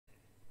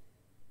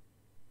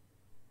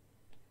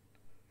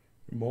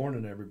Good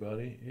morning,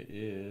 everybody. It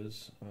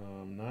is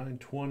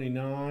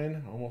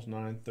 9:29, almost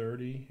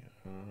 9:30.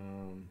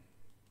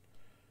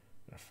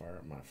 I fire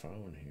up my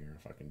phone here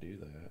if I can do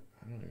that.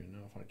 I don't even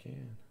know if I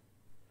can.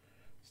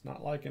 It's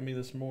not liking me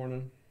this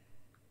morning.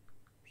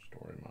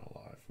 Story of my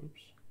life.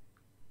 Oops.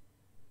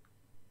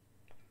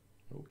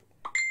 Nope.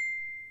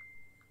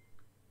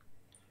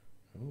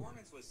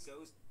 Performance was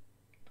so.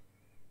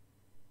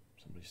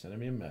 Somebody sending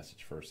me a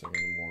message first thing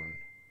in the morning.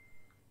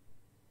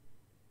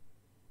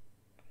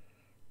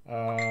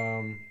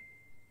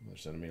 They're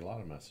sending me a lot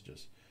of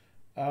messages.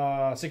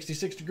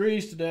 66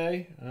 degrees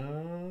today.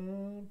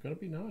 Gonna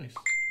be nice.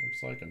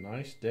 Looks like a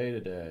nice day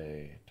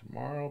today.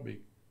 Tomorrow will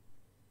be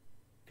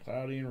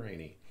cloudy and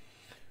rainy.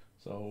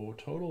 So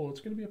total, it's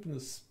gonna be up in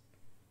this.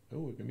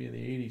 Oh, it can be in the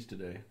 80s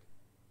today.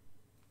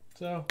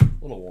 So a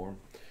little warm.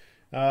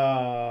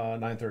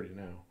 9:30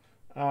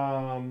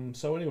 now.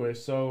 So anyway,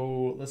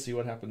 so let's see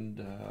what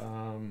happened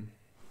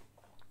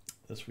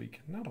this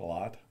week. Not a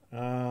lot.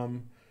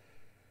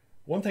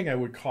 One thing I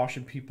would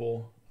caution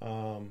people,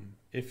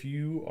 if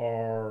you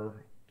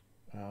are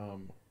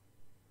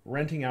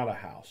renting out a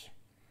house,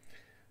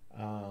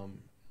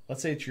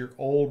 let's say it's your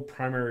old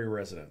primary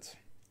residence,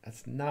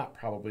 that's not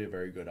probably a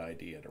very good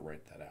idea to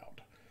rent that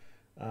out.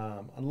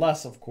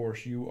 Unless, of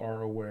course, you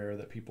are aware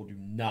that people do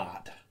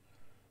not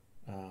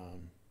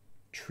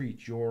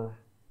treat your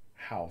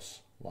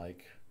house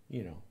like,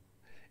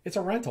 it's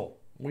a rental.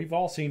 We've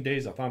all seen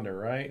Days of Thunder,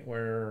 right?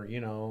 Where,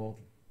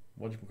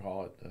 what do you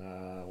call it?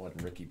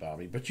 Wasn't Ricky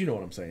Bobby, but you know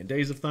what I'm saying.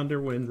 Days of Thunder,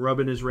 when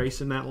Rubbin is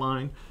racing that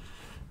line.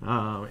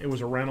 It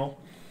was a rental.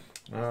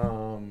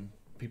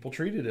 People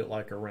treated it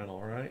like a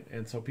rental, right?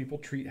 And so people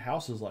treat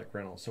houses like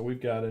rentals. So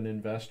we've got an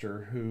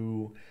investor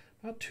who,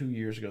 about 2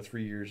 years ago,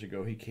 3 years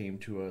ago, he came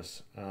to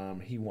us.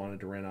 He wanted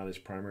to rent out his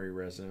primary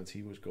residence.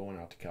 He was going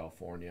out to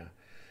California.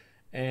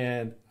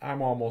 And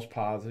I'm almost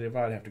positive,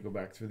 I'd have to go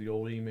back through the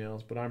old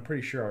emails, but I'm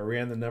pretty sure I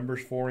ran the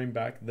numbers for him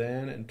back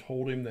then and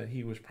told him that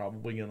he was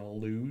probably going to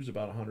lose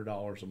about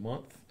 $100 a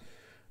month.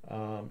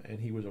 And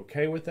he was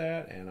okay with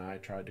that. And I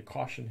tried to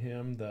caution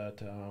him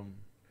that,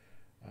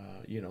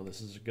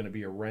 this is going to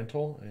be a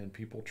rental and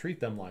people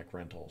treat them like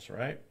rentals,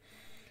 right?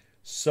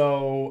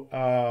 So,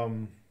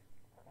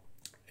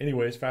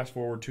 anyways, fast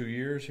forward 2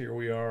 years, here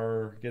we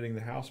are getting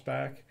the house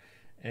back.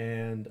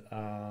 And,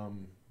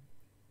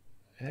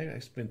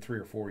 it's been 3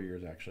 or 4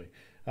 years, actually.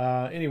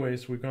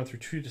 Anyways, we've gone through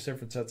 2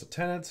 different sets of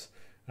tenants.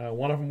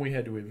 One of them we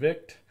had to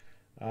evict.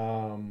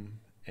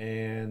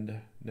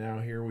 And now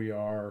here we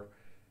are.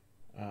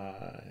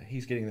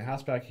 He's getting the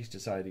house back. He's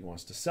decided he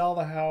wants to sell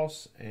the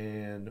house.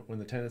 And when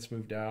the tenants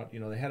moved out,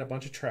 they had a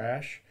bunch of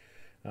trash.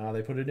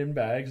 They put it in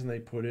bags and they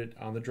put it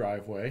on the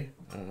driveway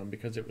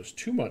because it was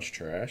too much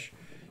trash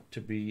to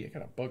be. I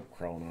got a bug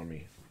crawling on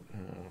me.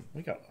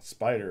 We got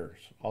spiders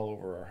all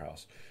over our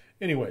house.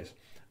 Anyways.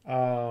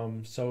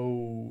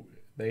 So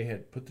they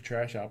had put the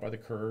trash out by the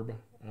curb,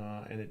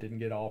 and it didn't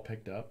get all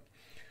picked up.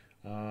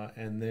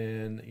 And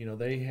then,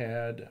 they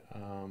had,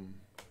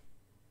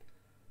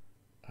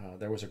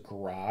 there was a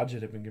garage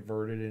that had been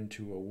converted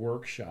into a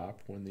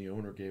workshop when the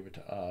owner gave it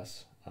to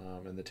us.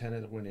 And the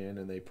tenant went in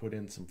and they put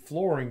in some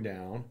flooring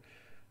down.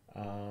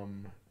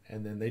 And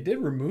then they did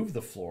remove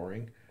the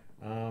flooring.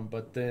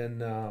 But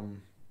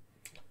then,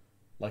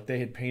 like they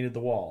had painted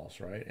the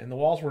walls, right? And the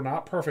walls were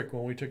not perfect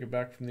when we took it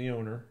back from the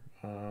owner.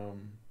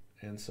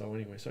 And so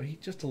anyway, so he's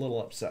just a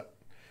little upset.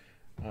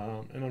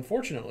 And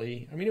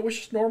unfortunately, it was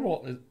just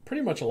normal.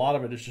 Pretty much a lot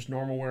of it is just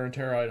normal wear and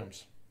tear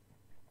items,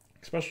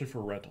 especially for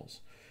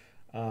rentals.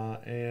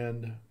 But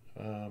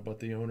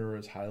the owner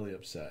is highly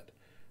upset.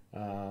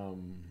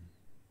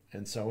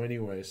 And so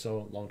anyway,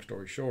 so long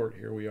story short,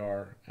 here we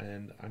are,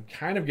 and I'm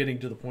kind of getting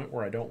to the point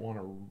where I don't want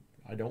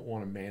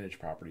to manage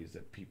properties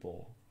that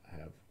people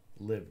have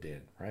lived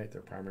in, right?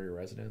 Their primary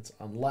residence,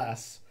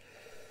 unless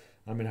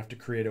I'm going to have to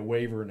create a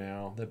waiver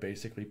now that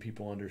basically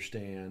people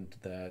understand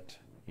that,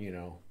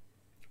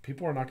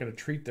 people are not going to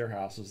treat their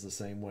houses the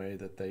same way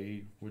that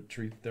they would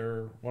treat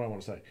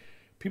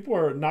people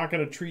are not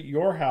going to treat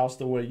your house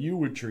the way you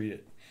would treat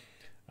it.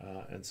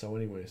 And so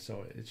anyway,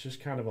 so it's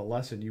just kind of a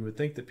lesson. You would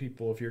think that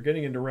people, if you're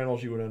getting into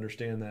rentals, you would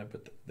understand that,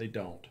 but they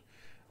don't.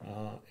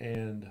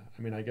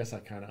 I guess I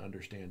kind of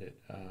understand it.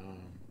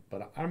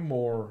 But I'm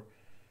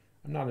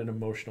not an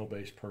emotional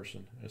based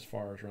person as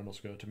far as rentals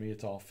go. To me,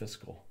 it's all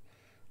fiscal.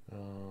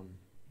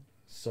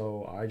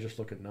 So I just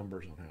look at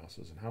numbers on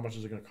houses and how much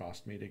is it going to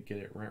cost me to get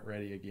it rent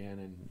ready again,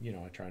 and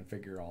I try and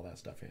figure all that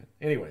stuff in.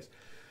 Anyways,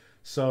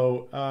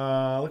 so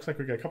looks like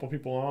we got a couple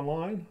people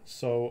online.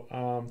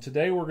 So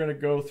today we're going to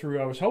go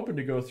through. I was hoping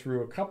to go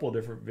through a couple of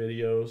different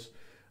videos.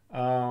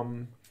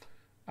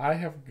 I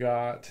have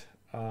got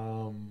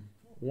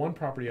one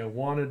property I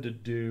wanted to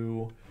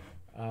do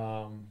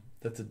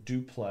that's a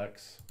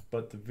duplex,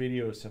 but the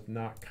videos have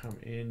not come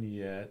in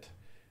yet.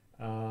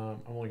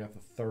 I've only got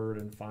the third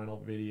and final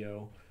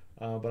video,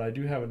 but I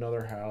do have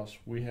another house.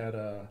 We had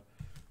a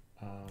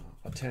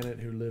tenant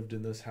who lived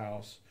in this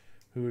house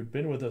who had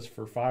been with us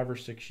for 5 or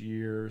 6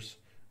 years,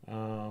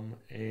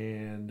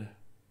 and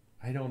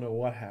I don't know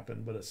what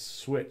happened, but a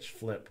switch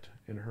flipped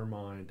in her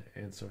mind,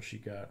 and so she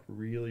got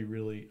really,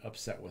 really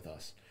upset with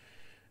us.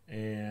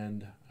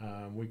 And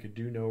we could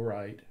do no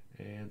right,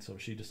 and so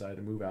she decided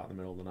to move out in the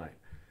middle of the night.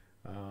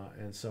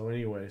 And so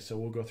anyway, so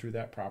we'll go through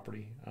that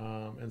property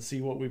and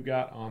see what we've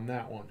got on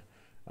that one.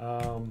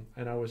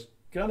 And I was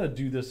gonna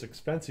do this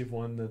expensive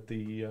one that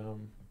the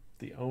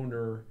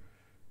owner.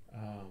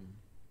 I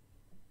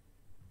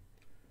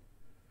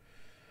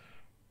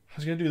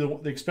was gonna do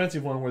the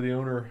expensive one where the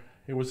owner,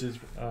 it was his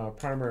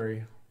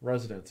primary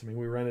residence. I mean,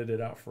 we rented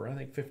it out for I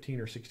think $1,500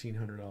 or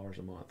 $1,600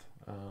 a month.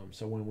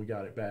 So when we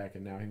got it back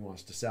and now he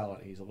wants to sell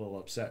it, he's a little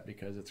upset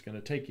because it's going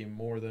to take him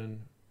more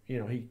than, you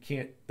know,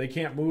 they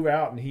can't move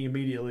out and he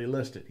immediately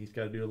list it. He's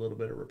got to do a little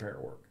bit of repair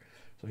work.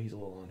 So he's a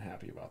little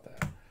unhappy about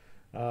that.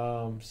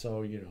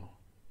 So, you know,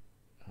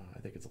 I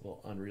think it's a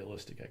little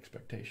unrealistic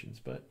expectations,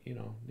 but, you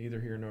know, neither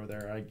here nor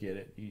there. I get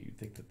it. You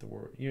think that the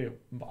world, you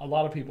know, a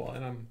lot of people,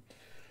 and I'm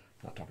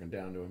not talking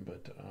down to him,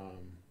 but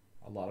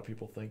a lot of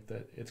people think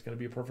that it's going to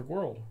be a perfect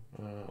world.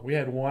 We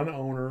had one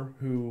owner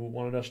who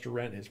wanted us to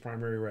rent his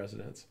primary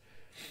residence.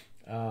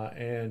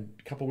 And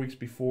a couple weeks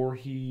before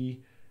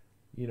he,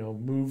 you know,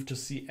 moved to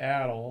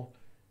Seattle,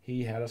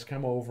 he had us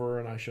come over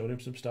and I showed him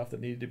some stuff that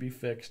needed to be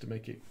fixed to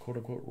make it quote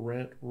unquote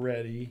rent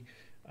ready.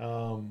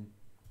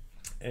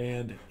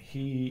 And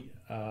he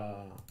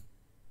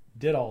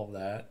did all of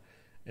that.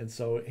 And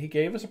so he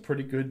gave us a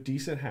pretty good,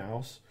 decent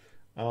house.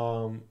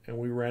 And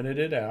we rented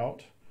it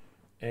out.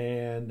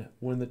 And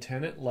when the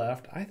tenant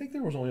left, I think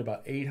there was only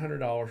about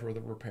 $800 worth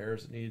of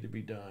repairs that needed to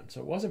be done. So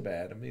it wasn't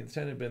bad. I mean, the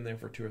tenant had been there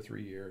for 2 or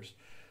 3 years.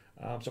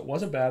 So it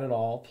wasn't bad at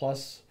all.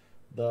 Plus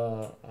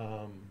the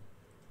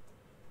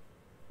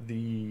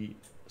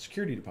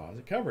security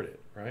deposit covered it,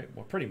 right?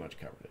 Well, pretty much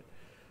covered it.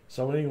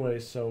 So anyway,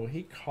 so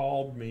he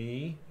called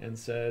me and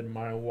said,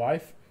 my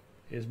wife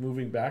is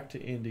moving back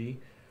to Indy,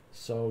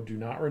 so do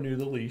not renew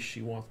the lease.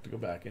 She wants to go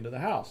back into the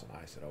house. And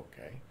I said,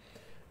 okay.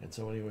 And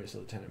so anyway, so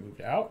the tenant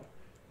moved out.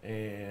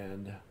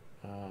 And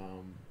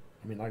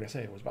I mean, like I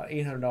say, it was about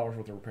 $800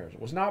 worth of repairs. It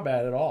was not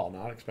bad at all,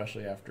 not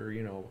especially after,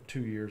 you know,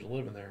 2 years of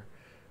living there.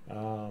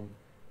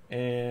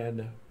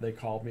 And they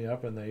called me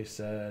up and they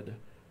said,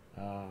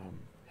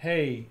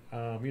 hey,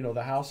 you know,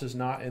 the house is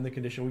not in the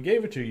condition we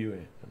gave it to you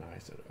in. And I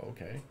said,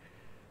 okay.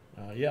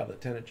 Yeah, the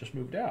tenant just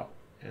moved out.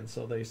 And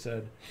so they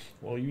said,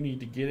 well, you need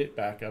to get it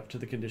back up to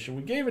the condition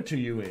we gave it to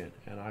you in.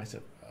 And I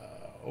said,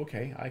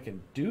 okay, I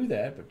can do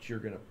that, but you're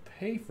going to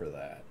pay for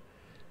that.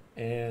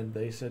 And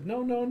they said,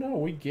 no,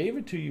 we gave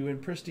it to you in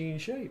pristine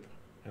shape.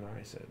 And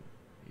I said,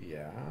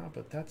 yeah,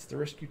 but that's the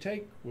risk you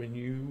take when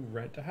you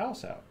rent a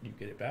house out. You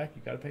get it back,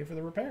 you got to pay for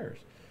the repairs.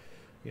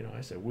 You know,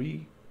 I said,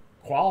 we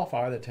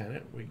qualify the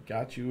tenant. We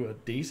got you a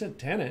decent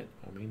tenant.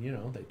 I mean, you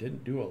know, they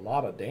didn't do a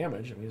lot of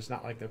damage. I mean, it's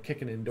not like they're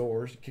kicking in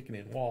doors, kicking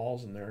in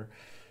walls, and they're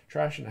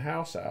trashing the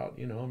house out.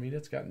 You know, I mean,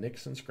 it's got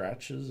nicks and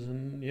scratches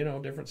and, you know,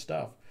 different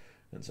stuff.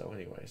 And so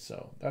anyway,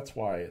 so that's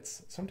why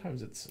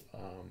sometimes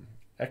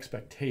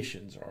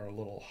expectations are a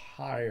little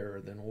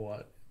higher than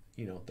what,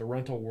 you know, the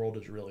rental world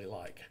is really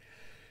like.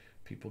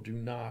 People do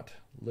not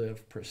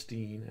live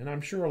pristine. And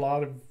I'm sure a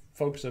lot of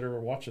folks that are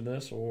watching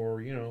this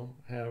or, you know,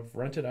 have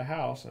rented a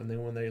house and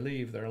then when they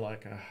leave, they're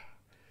like,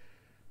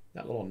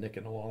 that little nick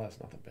in the wall,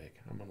 that's nothing big.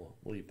 I'm going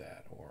to leave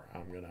that. Or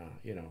I'm going to,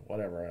 you know,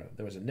 whatever.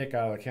 There was a nick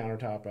out of the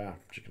countertop. I'm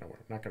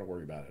not going to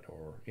worry about it.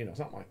 Or, you know,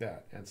 something like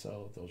that. And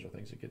so those are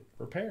things that get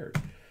repaired.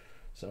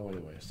 So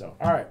anyway, so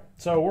all right,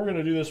 so we're going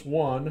to do this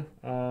one.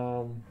 I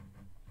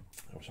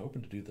was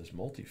hoping to do this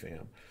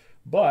multifam,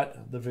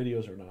 but the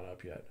videos are not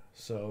up yet.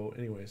 So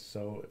anyway,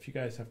 so if you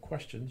guys have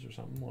questions or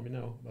something, let me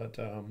know. But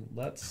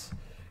let's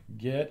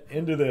get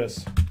into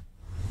this.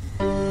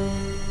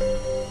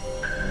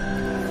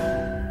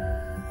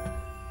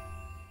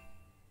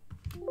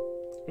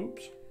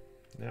 Oops.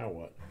 Now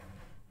what?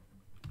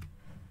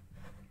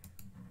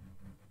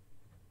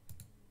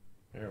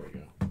 There we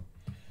go.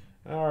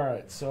 All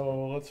right,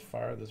 so let's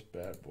fire this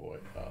bad boy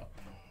up.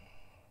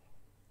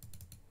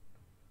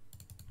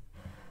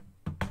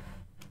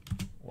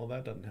 Well,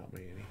 that doesn't help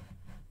me any.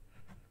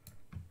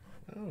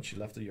 Oh, she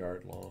left the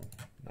yard long.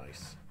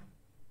 Nice.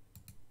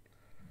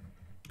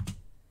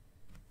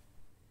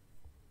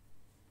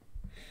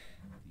 The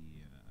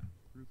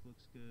roof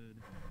looks good.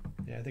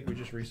 Yeah, I think we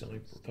just recently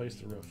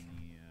replaced the roof.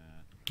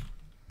 The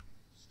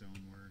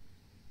stonework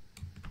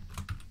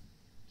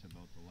to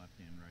both the left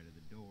and right of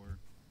the door.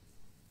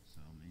 So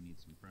may need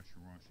some pressure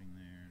washing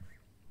there.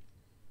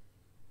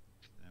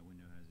 That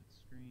window has its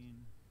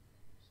screen.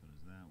 So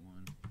does that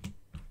one.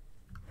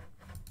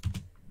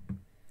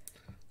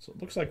 So it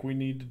looks like we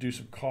need to do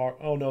some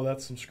oh no,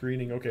 that's some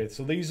screening. Okay,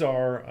 so these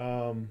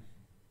are,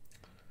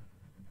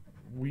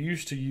 we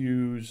used to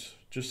use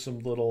just some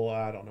little,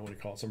 I don't know what you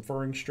call it, some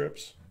furring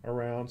strips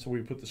around. So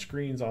we put the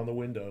screens on the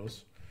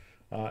windows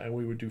and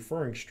we would do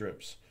furring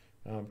strips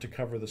to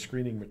cover the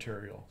screening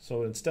material.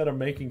 So instead of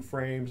making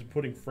frames and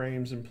putting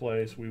frames in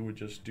place, we would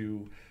just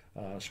do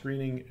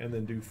screening and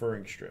then do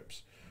furring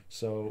strips.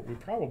 So we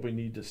probably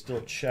need to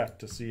still check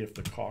to see if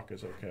the caulk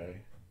is okay.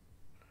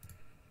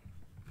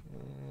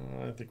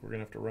 I think we're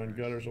gonna have to run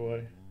gutters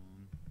away.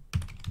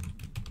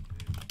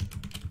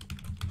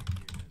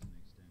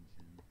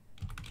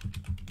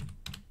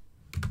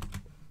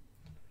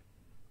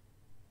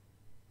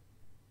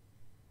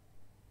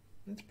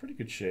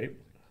 pretty good shape.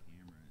 There's a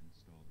camera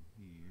installed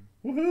here.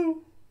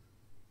 Woohoo!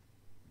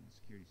 And the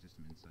security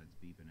system inside's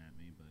beeping at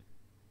me, but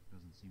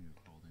doesn't seem to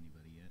have called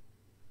anybody yet.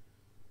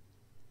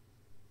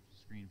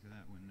 Screen for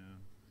that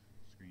window.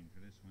 Screen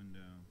for this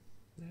window.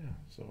 Yeah,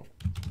 so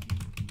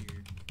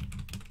Here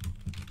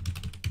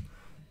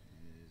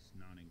is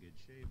not in good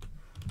shape.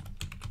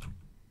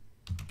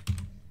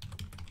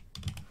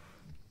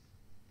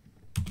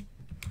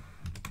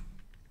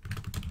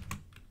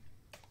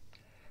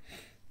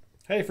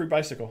 hey, free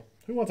bicycle.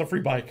 Who wants a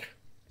free bike?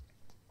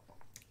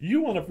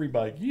 You want a free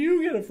bike.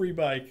 You get a free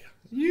bike.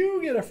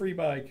 You get a free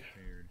bike.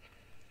 Repaired.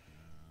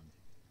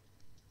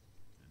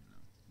 I don't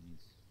know.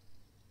 Needs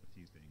a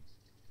few things.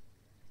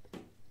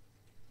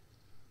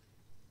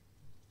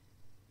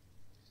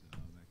 So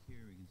back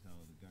here we can tell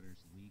the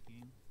gutter's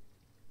leaking.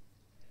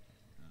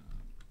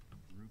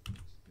 Roof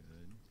looks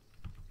good.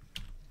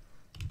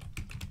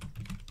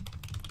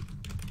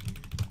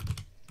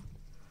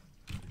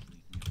 Gutter's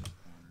leaking at this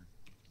corner.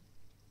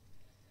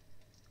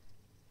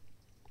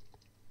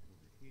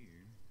 Over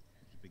here,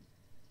 there's a big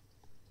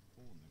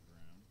hole in the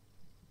ground.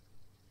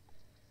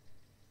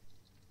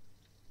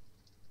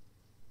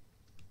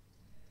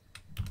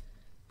 I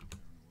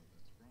don't know what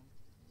that's from,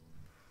 or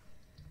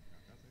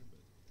back out there,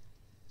 but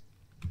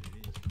there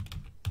it is. I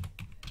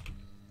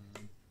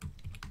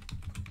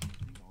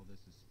think all this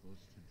is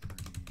supposed to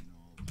drain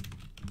all the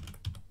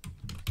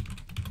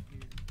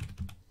here,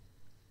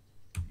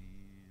 and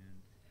it appears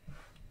to.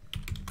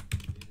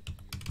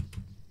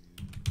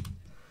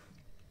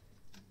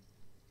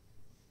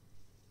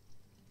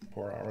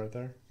 Pour out right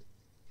there. Yeah,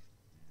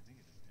 I think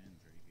it just ends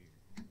right here.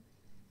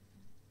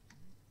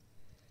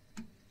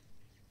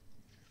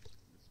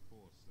 It's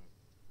full of stuff,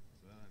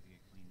 so that'll have to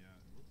get cleaned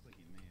out. It looks like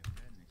it may have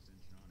had an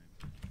extension on it,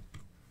 but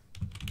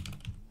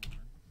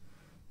more.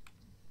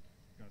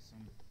 Got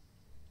some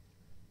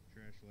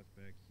trash left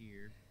back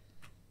here,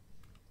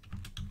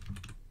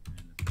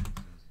 and the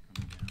fence is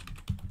coming down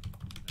that.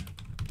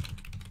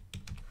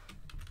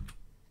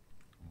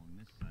 Along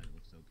this side it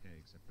looks okay,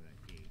 except for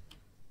that gate.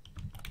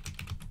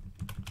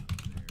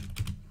 There,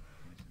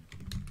 missing a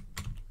few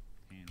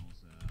panels.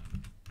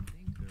 I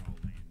think they're all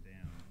laying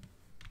down,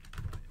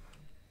 but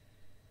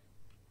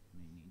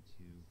may need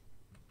to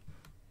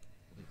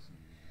put some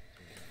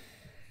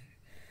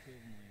two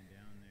of them laying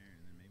down there,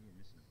 and then maybe we're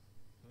missing a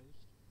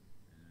post,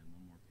 and then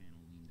one more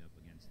panel leaned up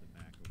against the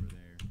back over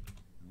there.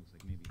 It looks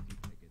like maybe a few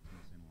pickets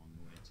missing along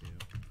the way too.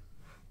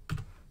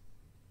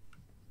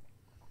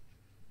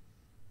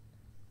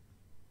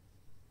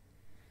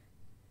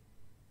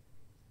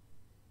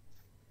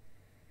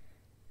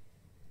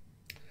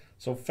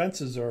 So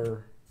fences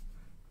are.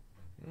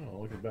 Oh,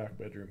 look at the back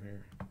bedroom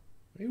here.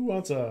 Who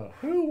wants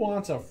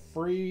a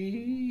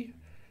free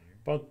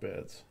bunk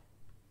beds?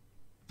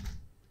 But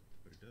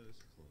it does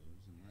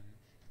close and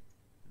latch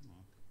and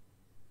lock.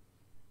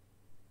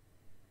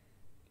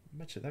 I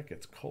bet you that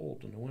gets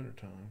cold in the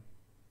wintertime.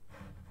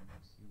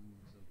 Ceiling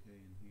looks okay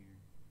in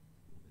here.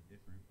 A little bit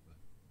different, but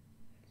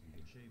it's in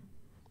good shape.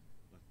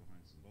 Left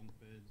behind some bunk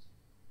beds.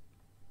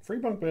 Free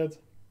bunk beds.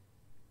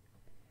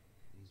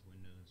 These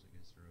windows, I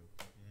guess, are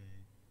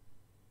okay.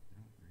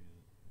 They don't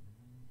really.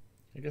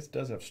 I guess it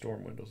does have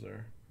storm windows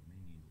there. May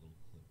need a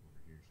little clip over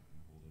here, something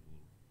to hold it a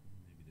little.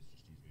 Maybe this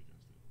just needs to be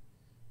adjusted.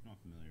 I'm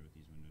not familiar with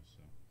these windows,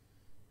 so I'm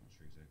not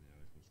sure exactly how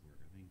they're supposed to work.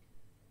 I think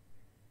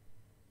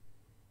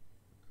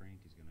the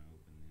crank is going to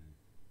open the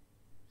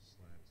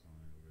slats on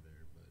it over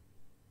there, but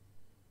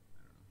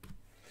I don't know.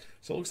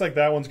 So it looks like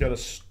that one's got a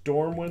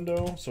storm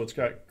window. So it's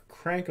got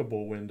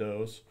crankable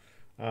windows.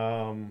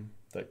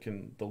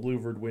 The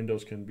louvered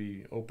windows can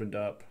be opened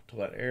up to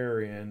let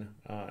air in,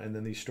 and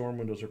then these storm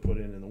windows are put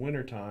in the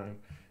wintertime.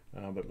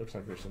 But it looks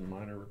like there's some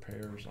minor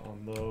repairs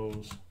on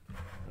those.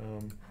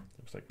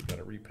 Looks like we've got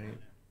to repaint,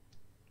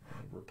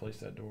 replace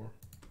that door.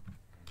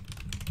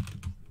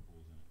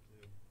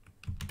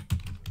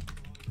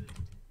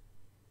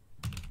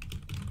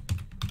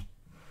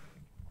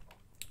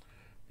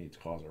 Needs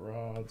closet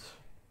rods.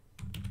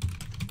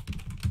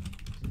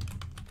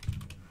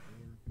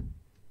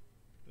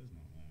 Does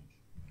not latch,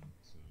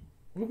 so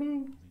Woohoo! I think you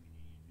need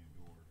a new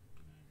door,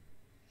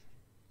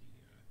 and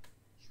then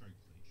the strike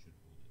plate should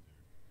hold it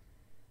there.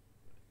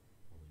 But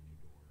probably new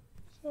door.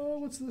 Oh,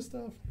 what's this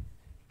stuff?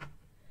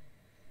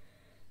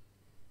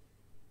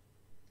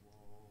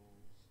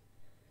 Walls,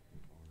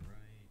 all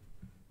right.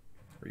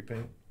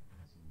 Repaint.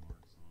 Some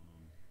marks on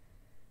them.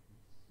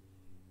 Let's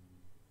see.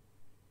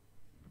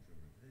 Much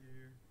over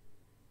there.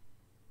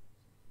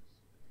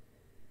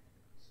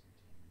 Some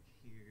damage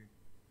here.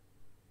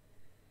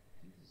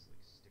 I think there's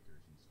like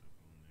stickers and stuff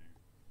on there.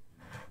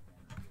 In the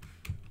corner.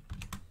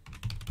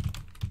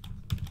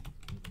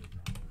 A little bit of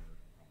drop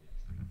work, probably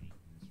tree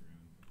paint in this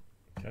room.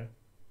 Okay.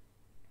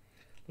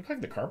 Looks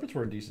like the carpets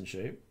were in decent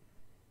shape.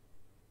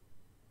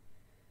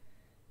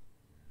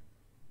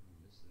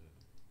 This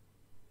wall's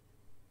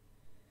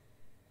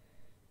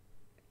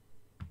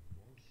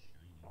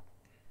shiny. Not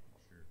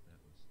sure if that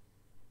was.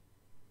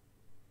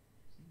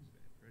 Seems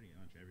pretty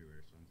much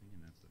everywhere, so I'm thinking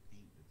that's the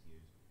paint that's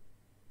used.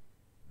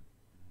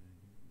 But I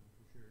don't know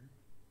for sure.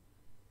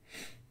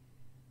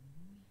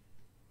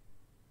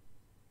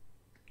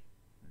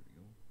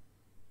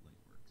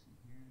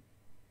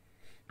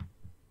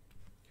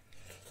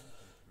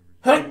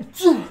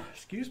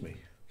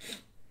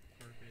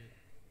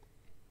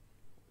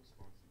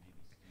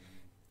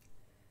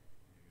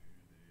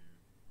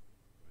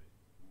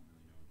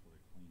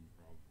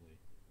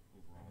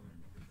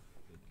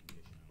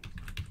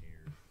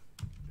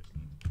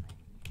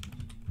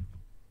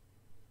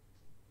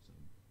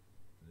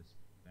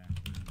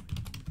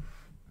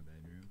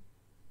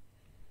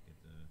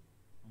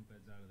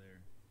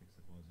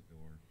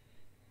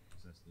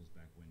 those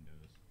back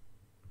windows,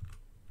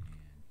 and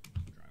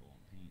some drywall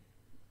and paint,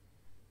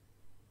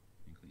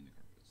 and clean the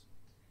carpets.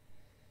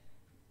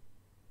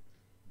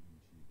 Into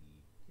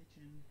the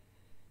kitchen.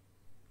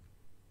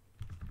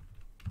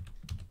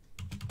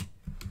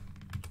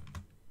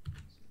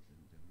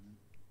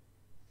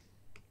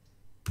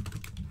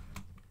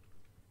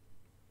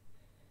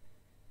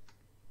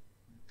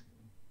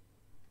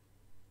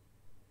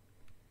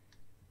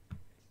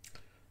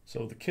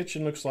 So the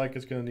kitchen looks like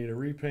it's going to need a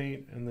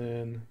repaint, and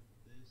then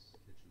This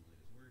kitchen light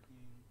is working.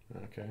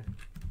 okay.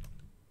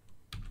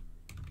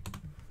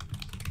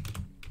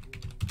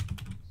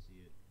 See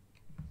it.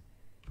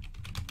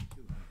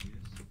 Too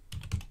obvious.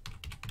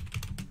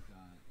 We've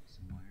got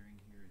some wiring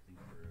here, I think,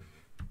 for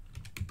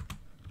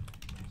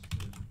exhaust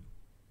hood.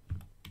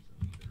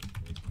 So either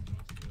replace the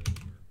exhaust hood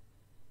or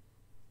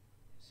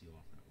seal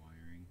off that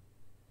wiring.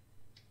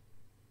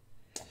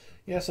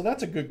 Yeah, so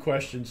that's a good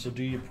question. So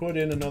do you put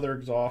in another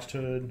exhaust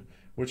hood,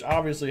 which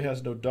obviously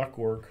has no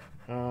ductwork?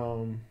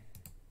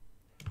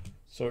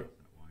 So That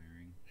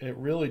wiring. it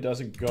really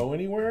doesn't go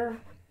anywhere,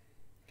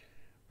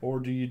 or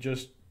do you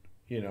just,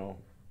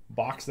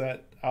 box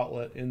that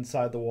outlet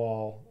inside the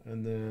wall,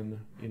 and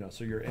then,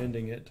 so you're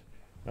ending it,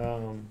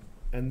 and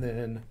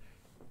then,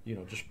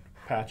 just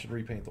patch and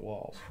repaint the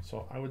walls.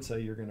 So I would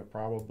say you're going to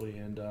probably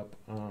end up,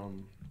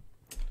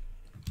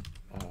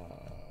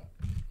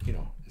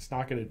 it's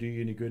not going to do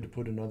you any good to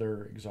put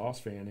another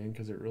exhaust fan in,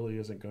 because it really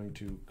isn't going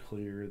to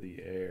clear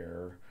the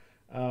air.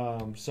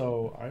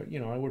 So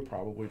I would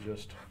probably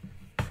just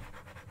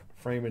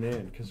frame it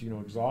in, because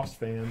exhaust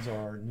fans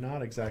are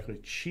not exactly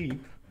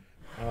cheap.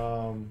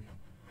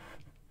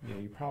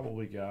 You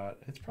probably got,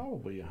 it's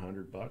probably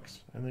 $100,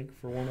 I think,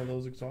 for one of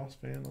those exhaust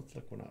fans. Let's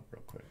look one up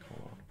real quick.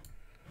 Hold on.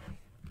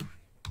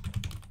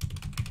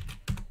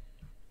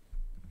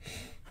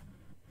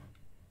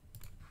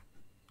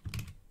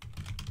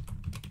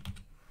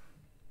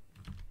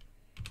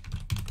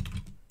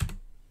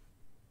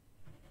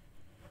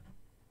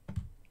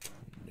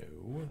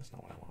 No, that's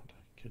not what I want.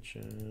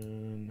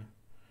 Kitchen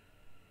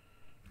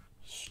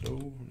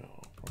stove?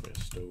 No, probably a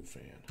stove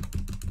fan.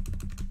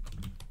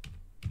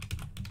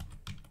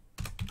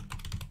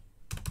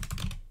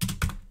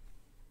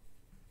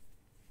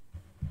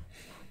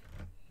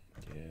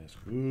 Yes,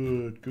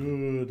 good,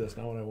 good. That's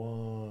not what I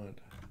want.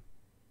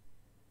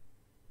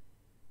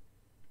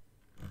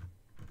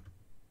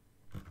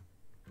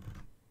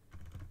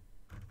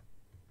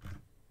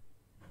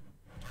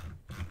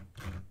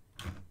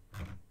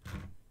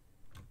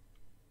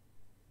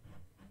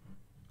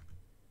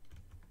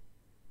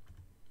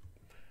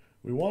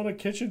 We want a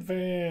kitchen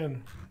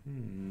fan.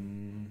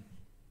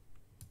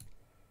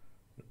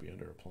 Would it be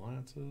under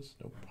appliances?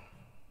 Nope.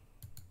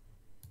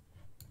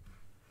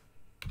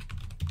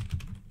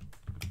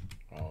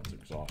 Oh, it's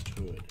exhaust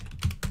hood.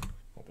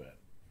 I'll bet.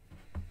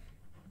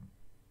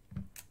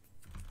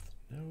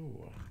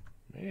 No.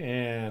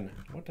 Man,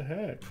 what the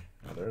heck?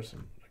 Oh, there's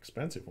some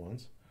expensive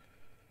ones.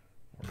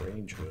 A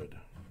range hood.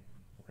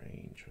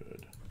 Range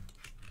hood.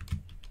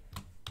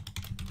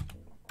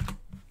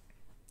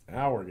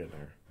 Now we're getting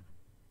there.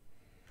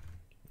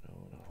 No,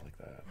 not like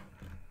that.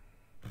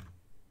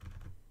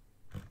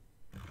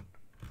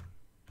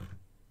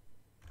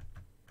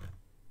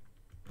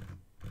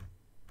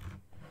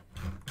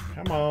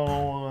 Come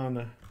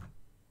on.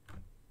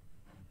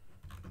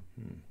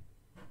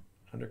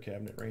 Under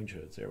cabinet range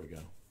hoods. There we go.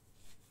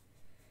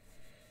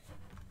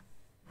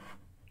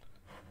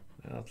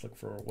 Now let's look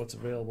for what's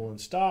available in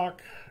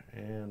stock,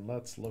 and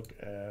let's look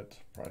at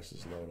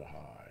prices low to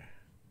high.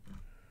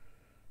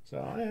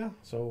 So yeah,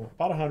 so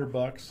about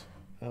 $100.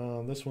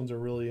 This one's a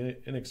really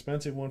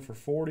inexpensive one for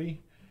 $40,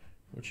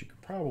 which you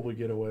could probably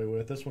get away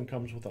with. This one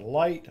comes with a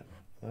light.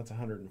 That's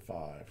 $105.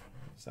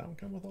 Does that one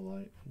come with a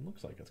light? It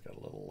looks like it's got a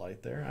little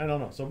light there. I don't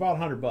know. So about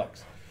 $100.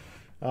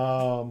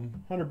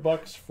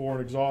 $100 for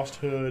an exhaust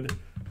hood.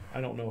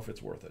 I don't know if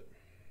it's worth it.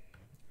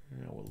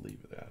 Yeah, we'll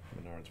leave that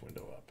Menards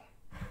window up.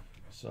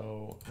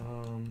 So,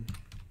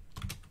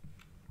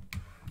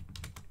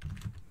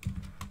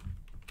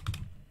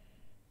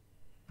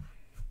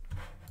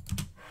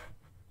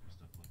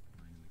 Stuff left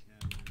behind in the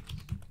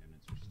cabinets.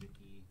 Cabinets are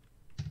sticky.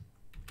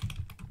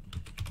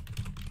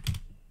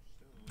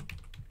 Stove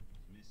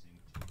is missing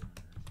 2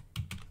 burners.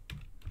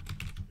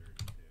 It's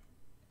dirty too.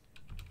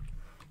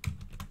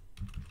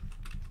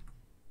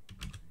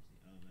 There's the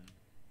oven.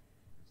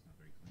 That's not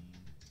very clean.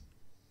 And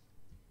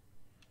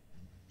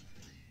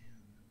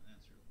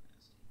that's real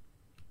nasty.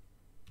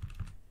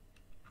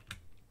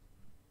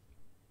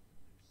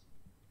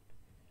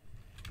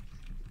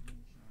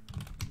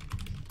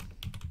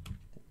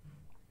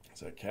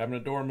 is that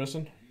cabinet door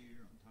missing?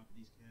 Here on top of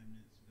these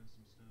cabinets, we got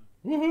some stuff.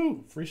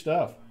 Woohoo! Free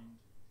stuff.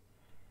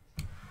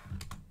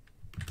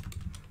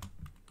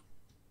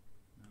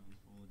 That one's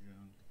full of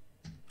junk.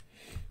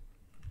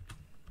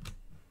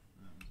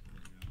 That one's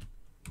full of junk.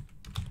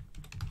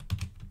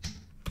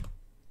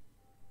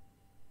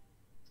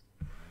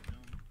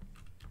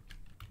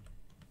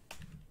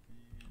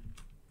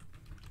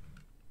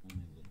 And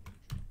only a little bit of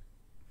junk.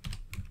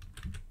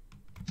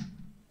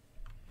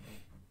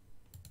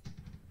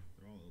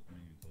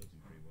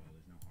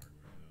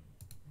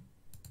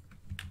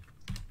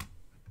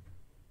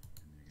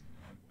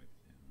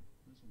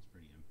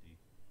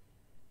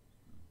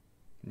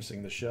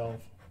 Missing the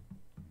shelf.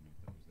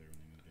 I don't know if that was there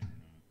when they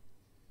moved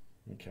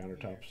in or not. And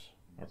countertops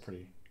are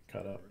pretty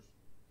cut up.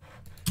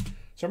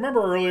 So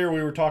remember earlier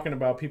we were talking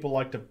about people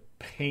like to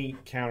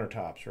paint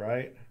countertops,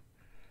 right?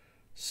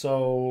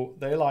 So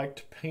they like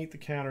to paint the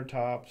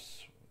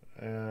countertops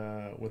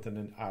with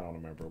I don't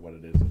remember what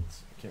it is.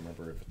 I can't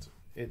remember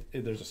if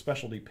there's a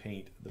specialty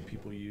paint that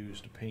people use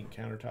to paint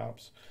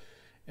countertops.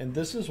 And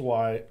this is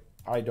why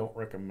I don't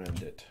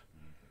recommend it.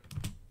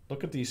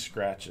 Look at these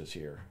scratches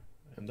here.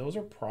 And those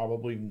are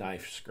probably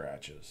knife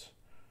scratches.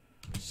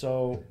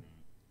 So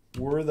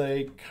were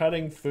they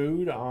cutting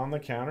food on the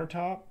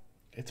countertop?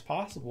 It's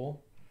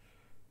possible.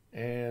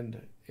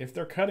 And if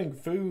they're cutting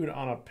food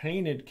on a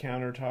painted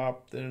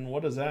countertop, then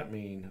what does that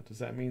mean? Does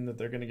that mean that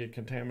they're going to get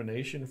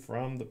contamination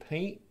from the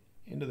paint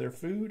into their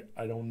food?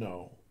 I don't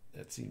know.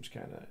 That seems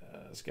kind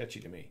of sketchy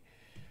to me.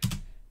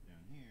 Down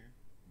here,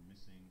 we're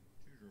missing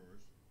 2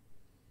 drawers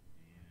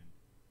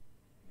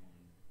and 1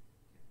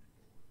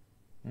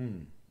 cabinet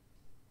door.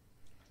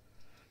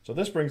 So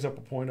this brings up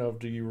a point of,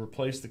 do you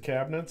replace the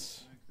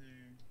cabinets? Back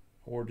there.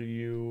 Or do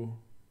you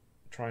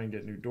try and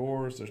get new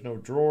doors? There's no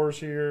drawers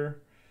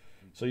here.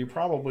 So you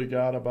probably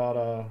got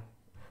about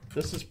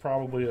this is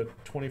probably a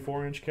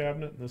 24-inch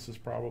cabinet. This is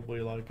probably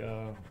like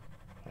an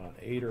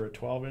 8 or a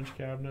 12-inch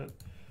cabinet.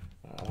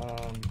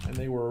 And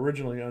they were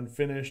originally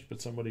unfinished,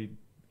 but somebody,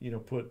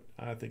 put,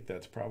 I think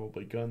that's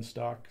probably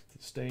gunstock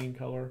stain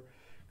color,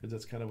 because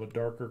it's kind of a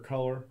darker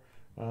color.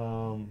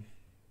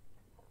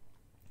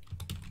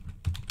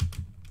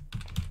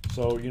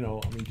 So,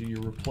 do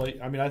you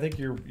replace, I think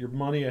you're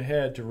money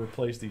ahead to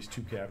replace these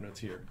 2 cabinets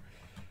here,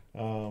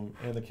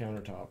 and the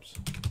countertops,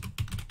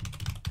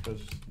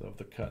 because of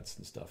the cuts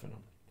and stuff in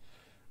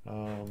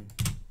them.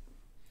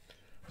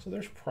 So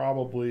there's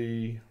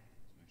probably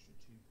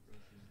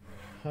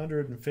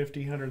 $150,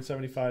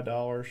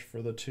 $175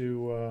 for the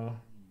 2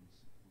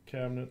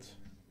 cabinets.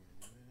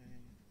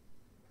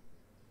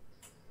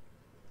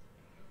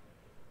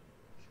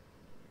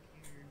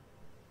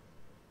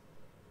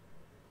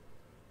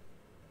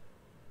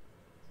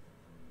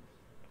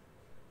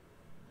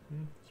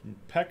 Some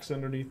PEX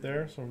underneath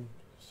there, so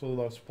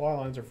the supply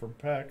lines are for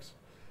PEX.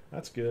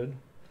 That's good.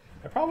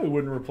 I probably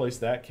wouldn't replace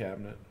that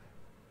cabinet.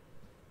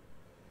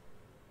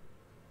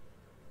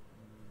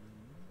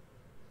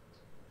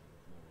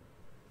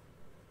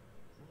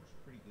 Floor's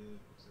pretty good,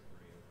 except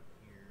right over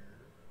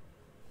here.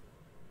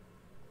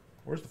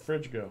 Where's the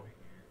fridge go? Right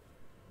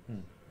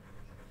here.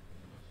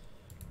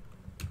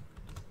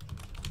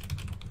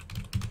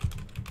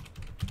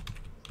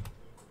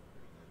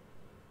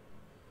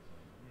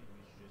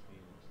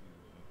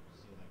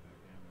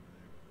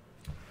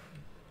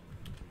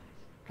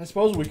 I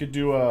suppose we could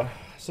do a...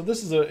 So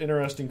this is an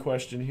interesting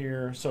question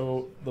here.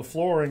 So the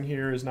flooring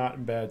here is not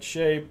in bad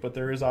shape, but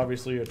there is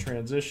obviously a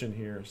transition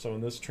here. So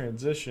in this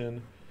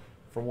transition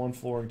from one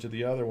flooring to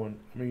the other one,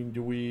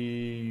 do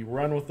we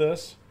run with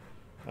this?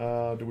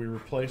 Do we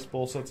replace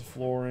both sets of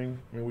flooring?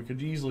 We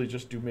could easily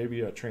just do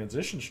maybe a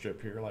transition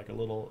strip here, like a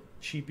little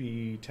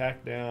cheapy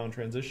tack down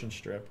transition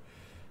strip,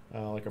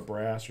 like a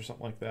brass or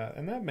something like that.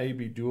 And that may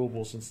be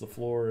doable since the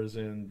floor is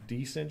in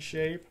decent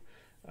shape.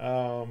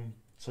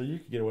 So you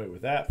could get away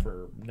with that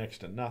for next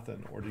to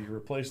nothing. Or do you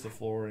replace the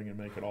flooring and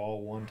make it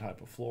all one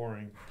type of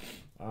flooring?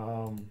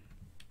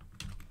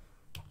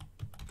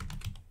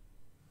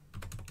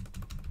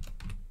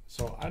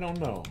 So I don't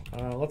know.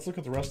 Let's look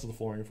at the rest of the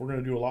flooring. If we're going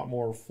to do a lot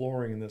more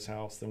flooring in this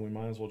house, then we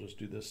might as well just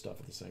do this stuff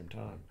at the same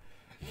time.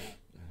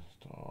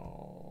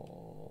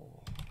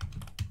 Install.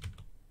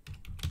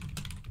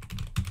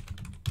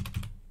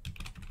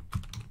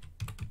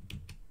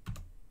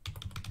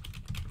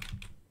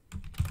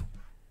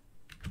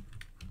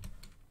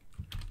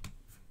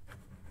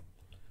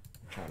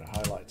 Trying to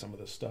highlight some of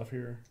this stuff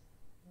here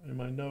in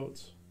my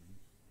notes.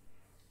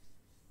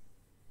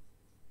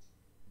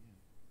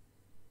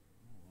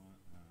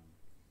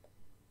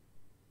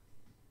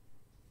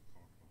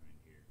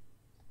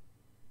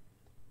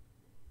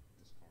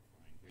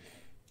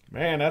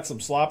 Man, that's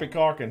some sloppy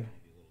caulking.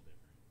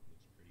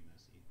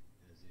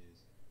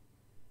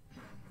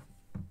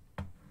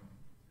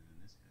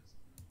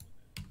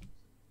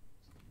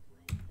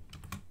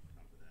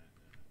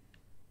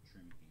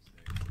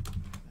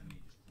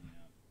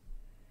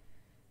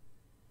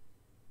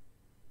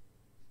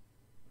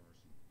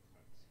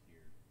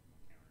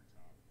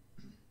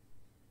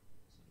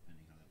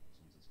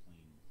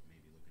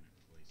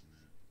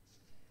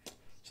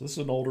 So this is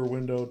an older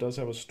window. It does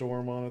have a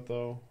storm on it,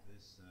 though.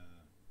 This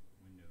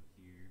window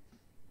here,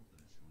 hopefully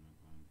that's showing up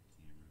on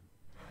camera.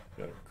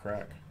 Got a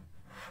crack.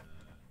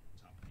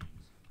 The top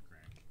pane's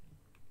cracked.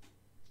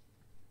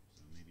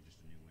 So maybe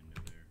just a new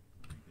window there.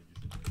 Or you could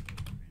just replace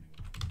the whole pane of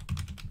glass.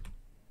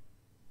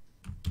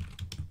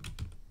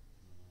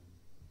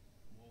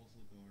 Walls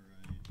look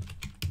alright.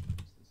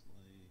 What's this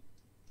light?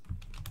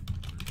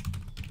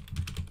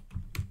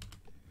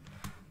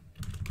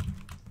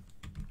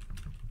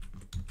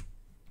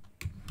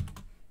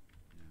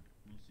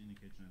 Mostly in the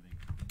kitchen, I think.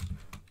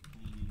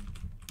 Cleaning,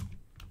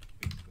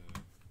 fix the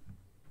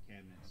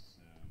cabinets,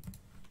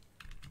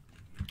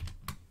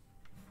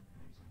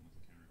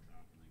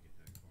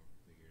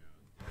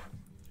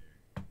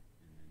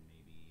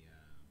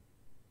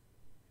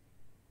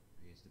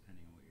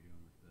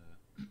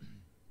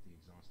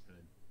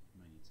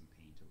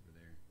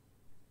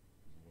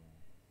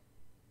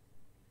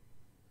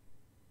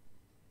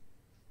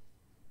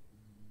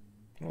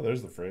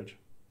 there's the fridge.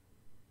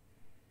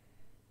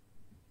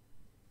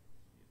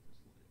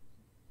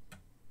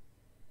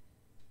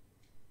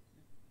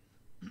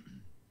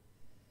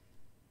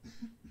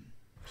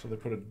 So they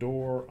put a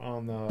door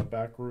on the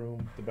back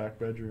room, the back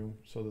bedroom,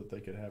 so that they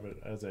could have it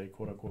as a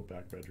quote-unquote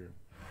back bedroom.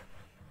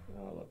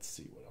 Let's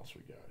see what else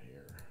we got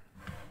here.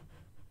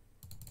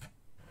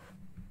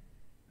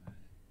 The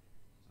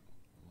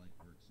light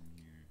works in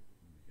here.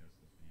 I guess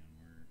the fan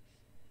works.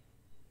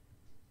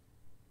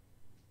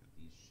 Got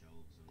these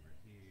shelves over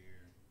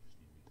here. Just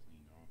need to be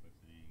cleaned off, I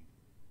think.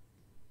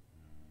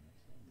 So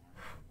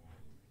marble wall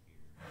over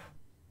here.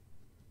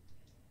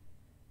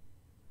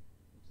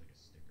 Looks like a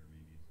sticker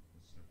maybe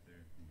was stuck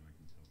there, from what I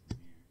can tell from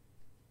here.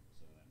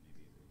 So that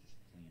maybe it will just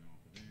clean off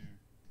of there.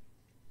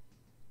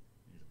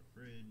 Here's our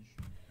fridge,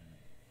 kind of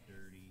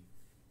dirty.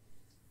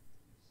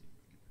 Let's see if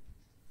I can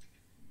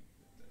make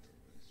that better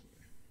over this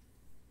way.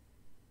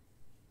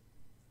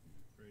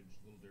 Fridge,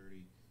 a little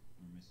dirty.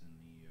 We're missing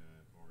the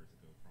bars that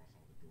go across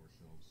all the door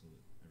shelves so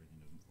that everything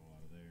doesn't fall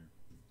out of there.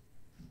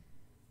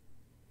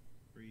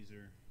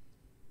 Freezer.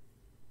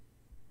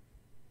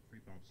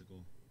 Free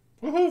popsicle.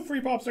 Woohoo!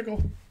 Free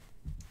popsicle.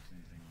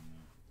 Same thing on the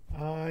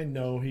I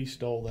know he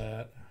stole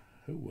that.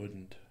 Who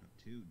wouldn't?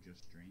 two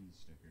just drain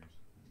stickers.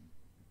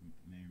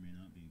 May or may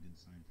not be a good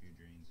sign for your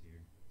drains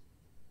here.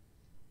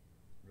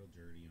 Real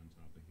dirty on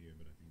top of here,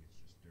 but I think it's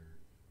just dirt.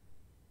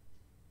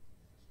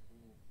 This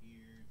hole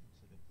here looks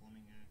like a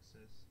plumbing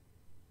access.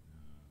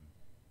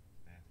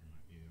 Bathroom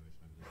might be the other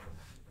side of this wall. See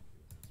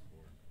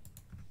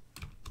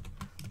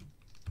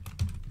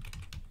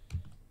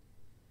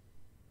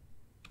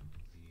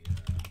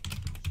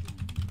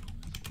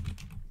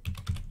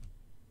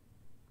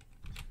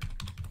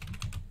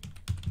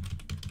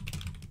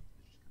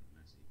what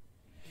that's for.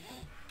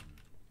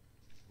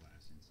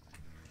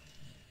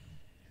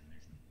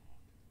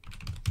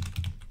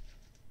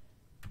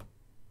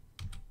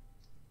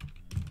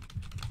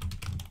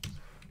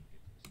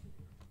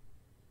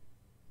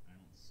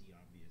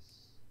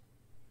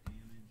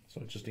 So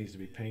it just needs to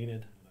be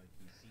painted.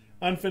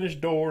 Unfinished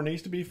door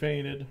needs to be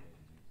painted.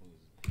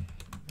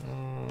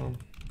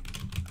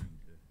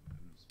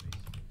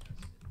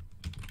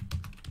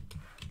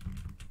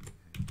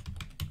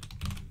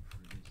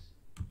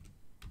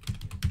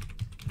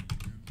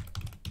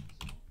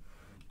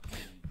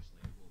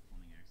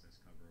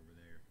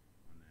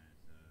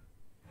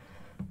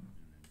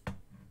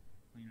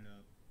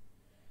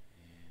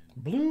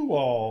 Blue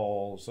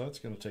walls. That's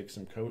going to take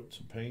some coat,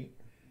 some paint.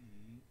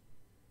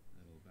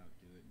 That'll about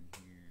do it in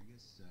here. I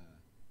guess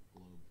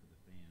globe for the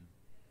fan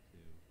too,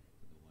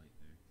 for the light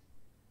there.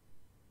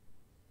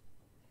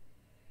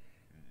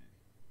 Okay.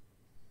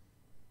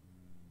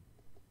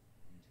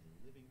 Into the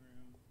living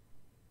room.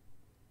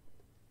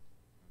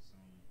 Got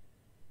some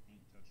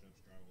paint touch-ups,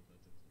 drywall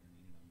touch-ups that are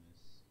needed on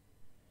this.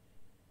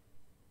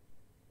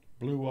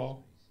 Blue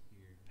wall.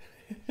 Here.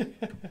 There's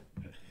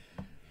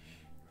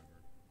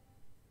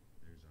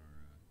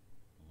our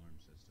alarm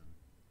system.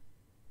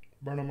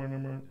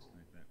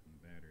 Disconnect that from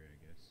the battery, I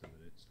guess, so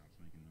that it stops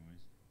making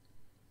noise.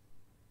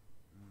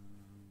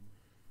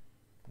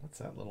 What's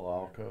that little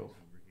alcove?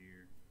 Over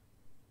here.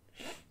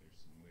 There's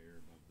some wire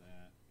above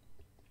that.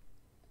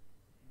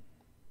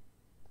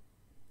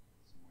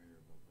 Some wire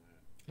above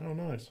that. Oh,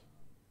 nice.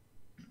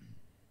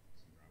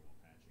 Some drywall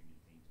patching and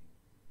painting.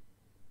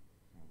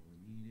 Probably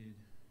needed.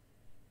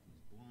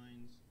 These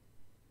blinds.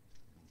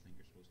 I don't think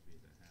they're supposed to be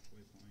at that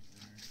halfway point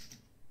there.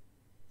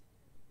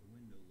 The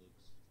window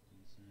looks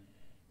decent.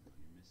 You're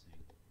missing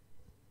top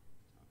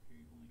here.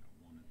 You've only got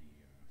one of the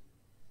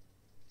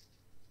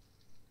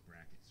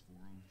brackets for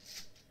them.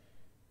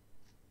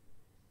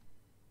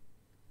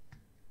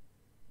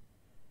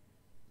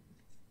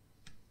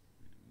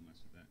 We'll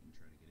mess with that and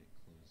try to get it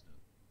closed up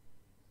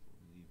before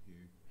we leave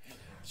here.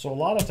 So a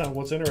lot of times,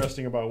 what's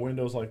interesting about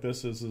windows like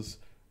this is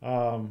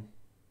my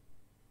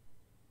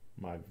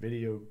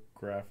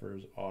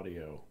videographer's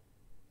audio.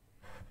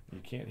 You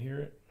can't hear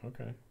it?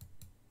 Okay.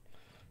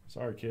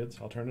 Sorry, kids.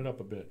 I'll turn it up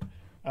a bit.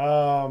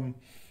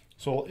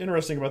 So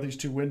interesting about these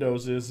two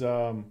windows is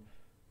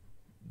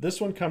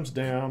this one comes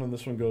down and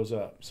this one goes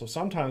up. So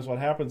sometimes what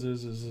happens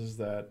is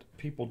that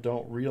people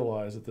don't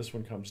realize that this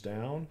one comes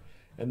down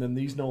and then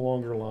these no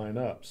longer line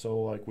up.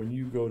 So like when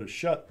you go to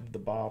shut the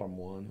bottom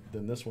one,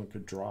 then this one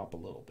could drop a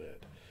little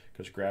bit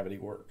because gravity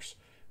works.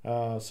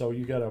 So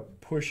you got to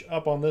push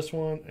up on this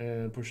one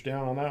and push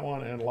down on that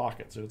one and lock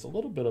it. So it's a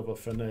little bit of a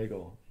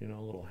finagle, you know,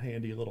 a little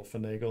handy little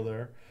finagle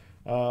there.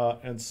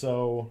 And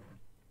so,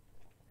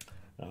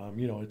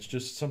 you know, it's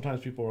just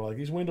sometimes people are like,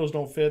 these windows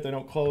don't fit, they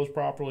don't close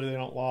properly, they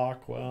don't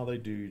lock. Well, they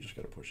do. You just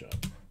got to push up.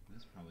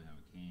 That's probably how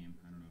it came.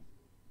 I don't know.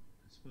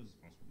 I suppose it's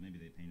possible. Maybe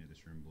they painted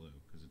this room blue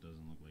because it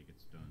doesn't look like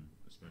it's done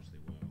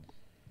especially well.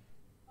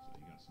 So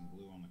you got some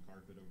blue on the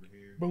carpet over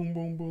here. Boom,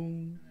 boom,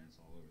 boom. And then it's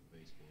all over the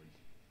baseboards.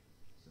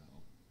 So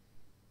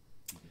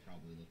you're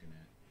probably looking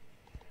at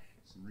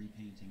some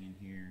repainting in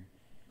here,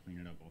 clean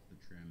it up off the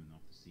trim and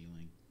off the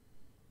ceiling.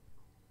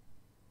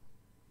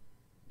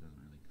 It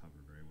doesn't really cover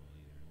very well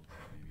either. It looks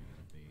like maybe it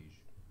was a beige.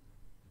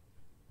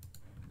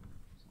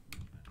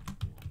 Something like that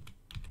before.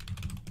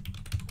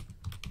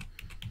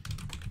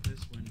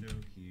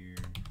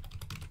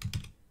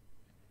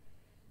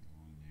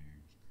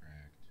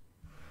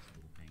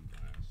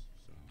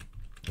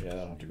 Yeah,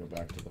 that'll have to go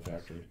back to the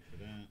factory. For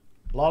that.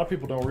 A lot of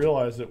people don't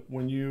realize that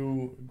when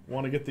you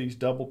want to get these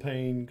double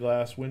pane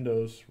glass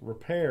windows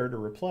repaired or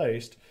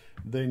replaced,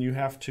 then you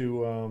have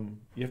to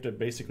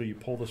basically you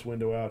pull this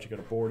window out, you got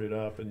to board it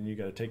up, and you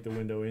got to take the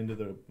window into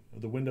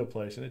the window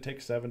place, and it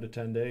takes 7 to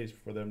 10 days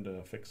for them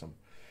to fix them,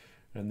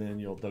 and then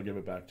they'll give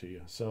it back to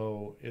you.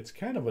 So it's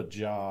kind of a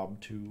job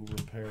to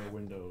repair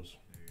windows.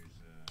 There's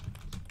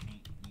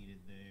paint needed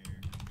there.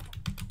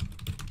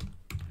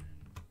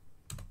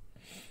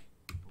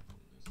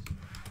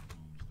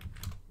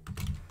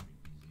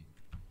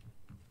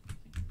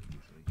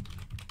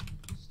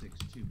 Sticks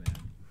too bad.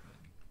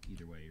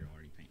 Either way, you're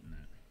already painting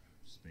that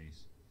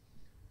space.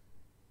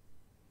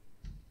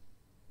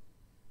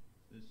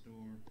 This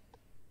door,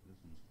 this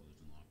one's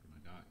closed and locked when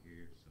I got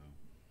here, so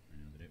I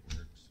know that it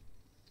works.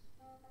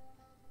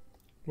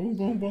 Boom,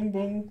 boom, boom,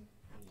 boom.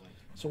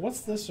 So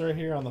what's this right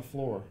here on the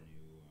floor?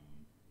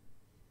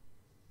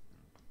 New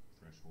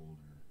threshold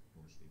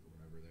or door sweep or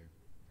whatever there.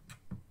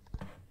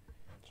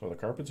 So the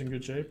carpet's in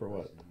good shape or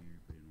what? In here,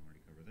 we didn't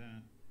already cover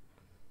that.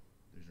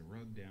 There's a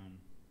rug down,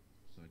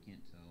 so I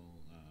can't tell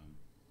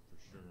for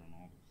sure on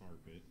all the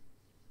carpet.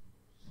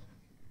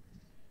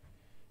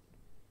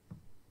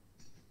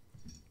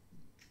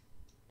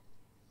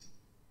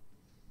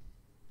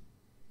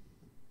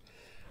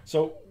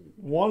 So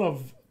one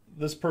of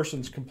this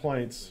person's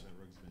complaints. That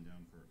rug's been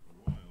down for a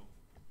while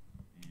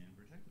and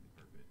protected the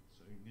carpet,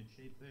 so in good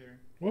shape there.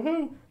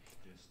 Woohoo!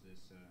 Just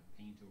this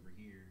paint over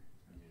here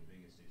is going to be the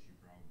biggest issue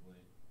probably.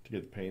 To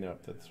get the paint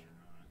up that's Whether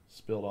or not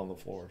spilled on the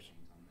floors.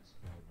 paint on this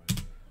floor,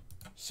 but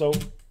So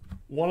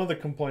one of the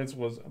complaints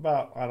was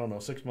about, I don't know,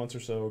 6 months or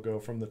so ago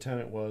from the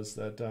tenant was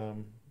that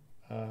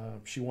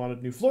she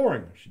wanted new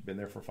flooring. She'd been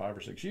there for 5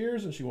 or 6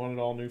 years and she wanted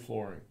all new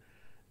flooring.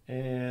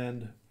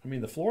 And I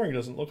mean, the flooring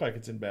doesn't look like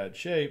it's in bad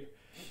shape.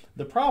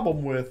 The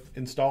problem with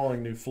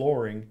installing new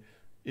flooring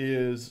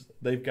is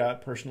they've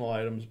got personal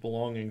items,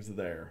 belongings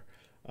there.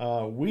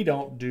 We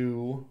don't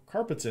do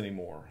carpets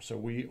anymore, so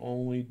we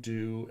only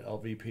do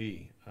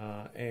LVP.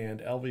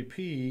 And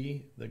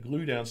LVP, the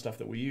glue down stuff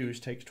that we use,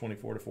 takes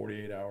 24 to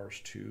 48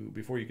 hours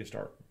before you can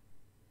start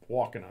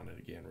walking on it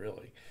again,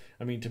 really.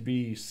 I mean, to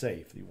be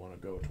safe, you want to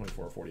go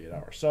 24 or 48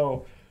 hours.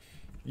 So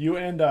you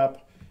end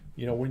up,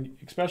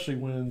 especially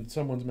when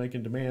someone's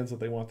making demands that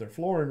they want their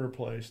flooring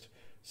replaced,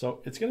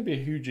 so it's going to be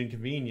a huge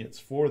inconvenience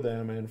for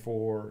them and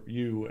for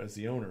you as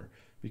the owner,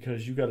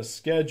 because you got to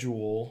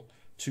schedule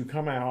to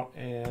come out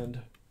and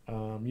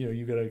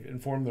you got to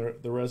inform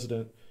the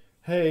resident,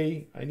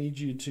 hey, I need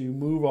you to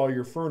move all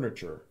your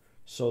furniture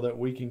so that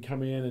we can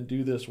come in and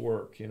do this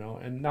work,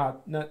 and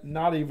not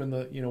even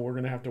we're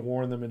going to have to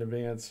warn them in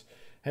advance,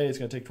 hey, it's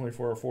going to take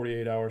 24 or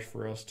 48 hours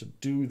for us to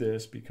do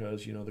this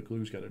because the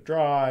glue's got to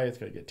dry, it's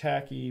got to get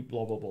tacky,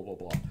 blah blah blah blah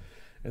blah.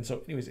 And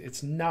so anyways,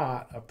 it's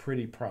not a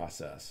pretty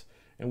process.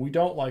 And we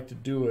don't like to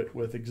do it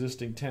with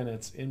existing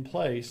tenants in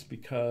place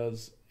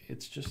because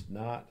it's just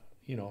not,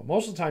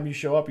 most of the time you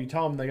show up, you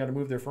tell them they got to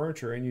move their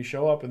furniture, and you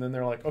show up and then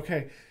they're like,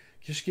 okay,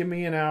 just give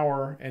me an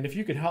hour, and if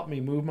you could help me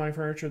move my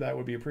furniture, that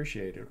would be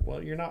appreciated.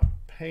 Well, you're not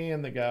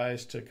paying the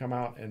guys to come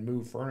out and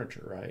move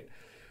furniture, right?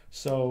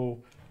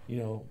 So,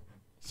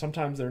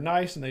 sometimes they're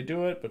nice and they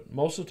do it, but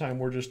most of the time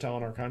we're just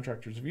telling our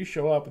contractors, if you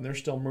show up and they're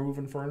still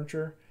moving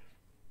furniture,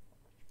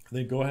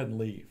 then go ahead and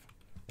leave,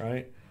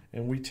 right?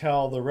 And we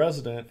tell the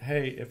resident,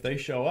 hey, if they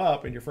show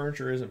up and your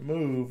furniture isn't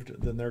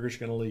moved, then they're just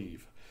going to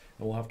leave,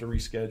 and we'll have to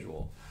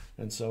reschedule.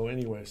 And so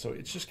anyway, so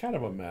it's just kind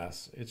of a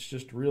mess. It's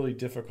just really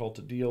difficult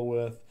to deal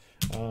with.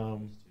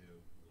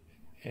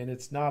 And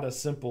it's not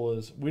as simple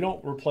as, we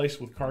don't replace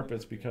with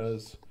carpets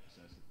because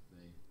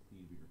they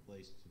need to be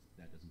replaced if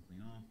that doesn't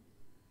clean off.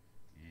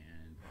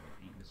 And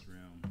paint this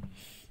room,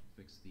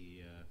 fix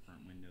the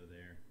front window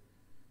there,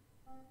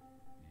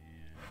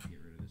 and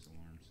get rid of this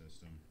alarm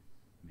system,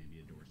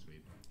 maybe a door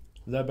sweep.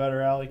 Is that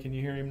better, Allie? Can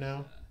you hear him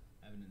now?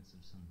 Evidence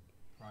of some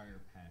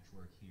prior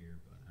patchwork here,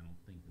 but I don't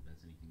think that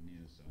that's anything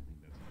new, so I think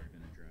that's already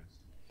been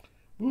addressed.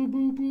 Boop,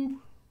 boop, boop.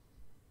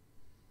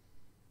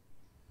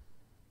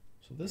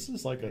 So this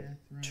is like a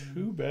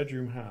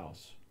 2-bedroom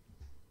house.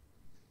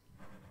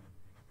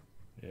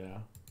 Yeah.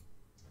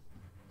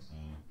 So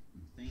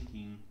I'm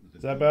thinking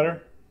Is that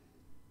better?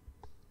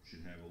 should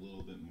have a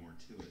little bit more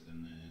to it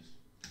than this.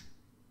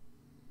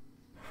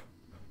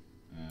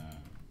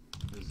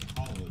 This is a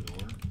hollow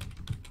door,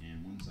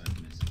 and one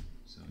side's missing.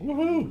 So you Woohoo!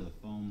 remove the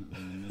foam that was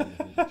in the middle,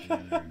 hold it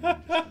together, and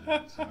then just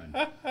that side.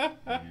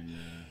 And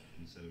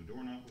instead of a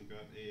doorknob, we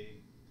got a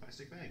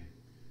plastic bag.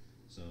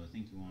 So I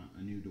think you want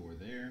a new door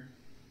there.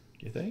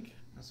 You think?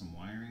 Got some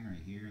wiring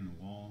right here in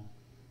the wall.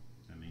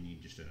 I may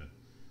need just a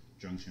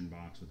junction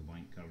box with a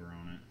blank cover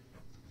on it.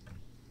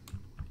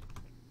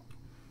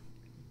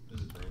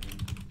 This is broken.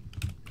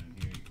 Down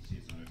here you can see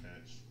it's not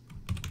attached.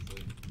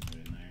 Hopefully,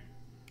 right in there.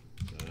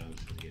 So that'll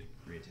just get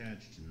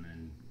reattached and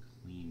then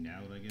cleaned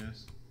out, I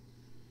guess.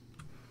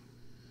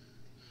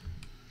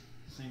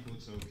 Sink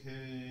looks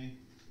okay.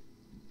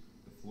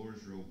 The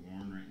floor's real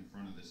worn right in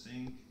front of the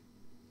sink.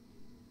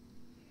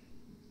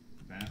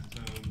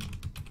 Bathtub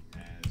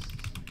has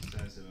some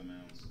excessive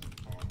amounts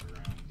of caulk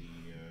around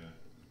the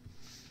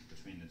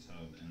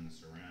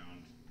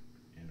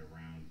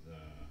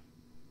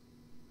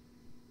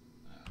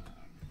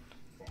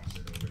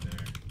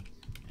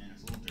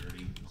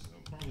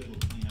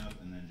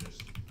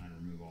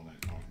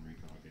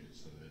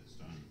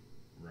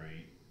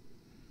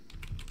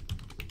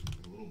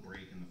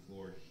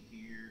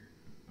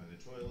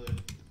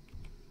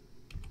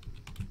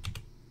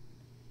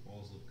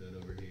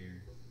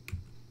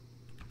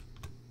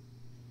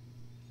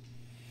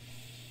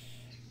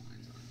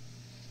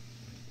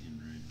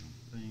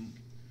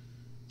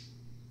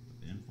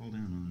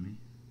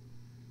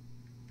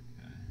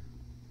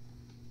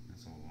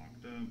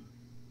caulked up.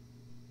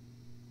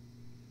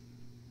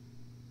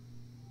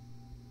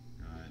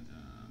 Got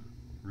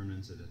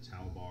remnants of a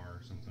towel bar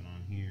or something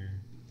on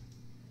here.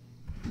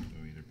 So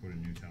either put a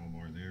new towel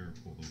bar there or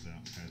pull those out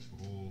and patch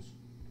the holes.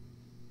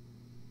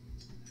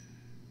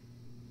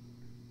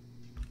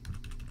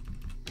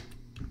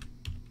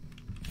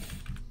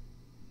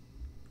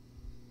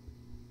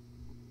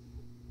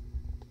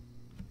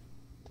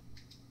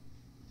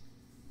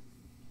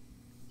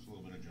 There's a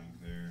little bit of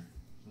junk there.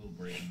 There's a little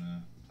break in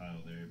the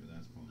tile there, but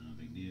that's probably no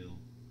big deal.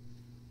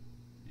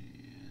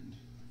 And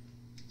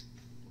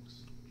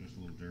looks just a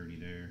little dirty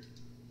there.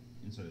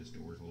 Inside this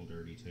door is a little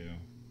dirty too,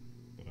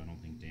 but I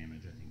don't think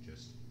damage, I think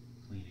just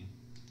cleaning.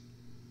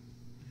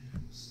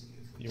 Let's see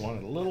if we You want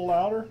it a little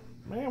louder?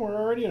 Man, we're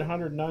already at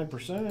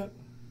 109%.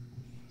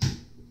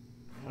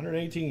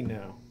 118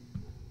 now.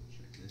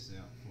 check this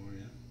out for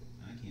you.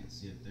 I can't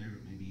see it there,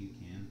 but maybe you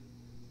can.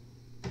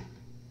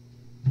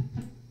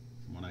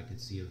 From what I could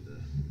see of the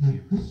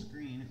camera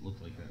screen, it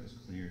looked like that was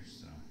clear,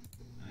 so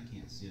I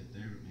can't see it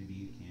there, but maybe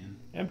you can.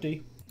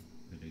 Empty.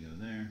 Good to go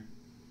there.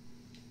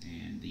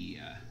 And the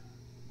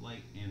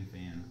light and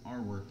fan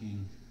are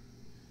working.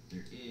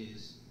 There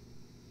is,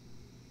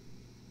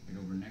 right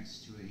over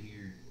next to it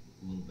here,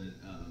 a little bit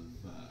of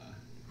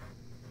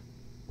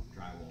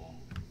drywall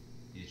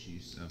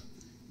issues, so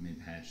may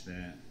patch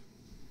that.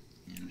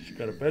 And She's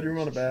got a bedroom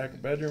on the back, a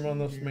bedroom on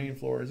this main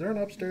floor. Is there an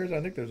upstairs? I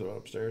think there's an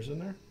upstairs in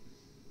there.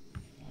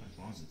 A lot of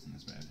closets in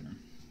this bathroom.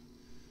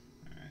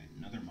 Alright,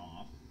 another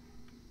mop.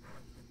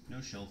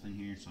 No shelf in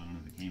here, so I don't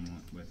know if it came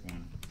with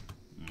one.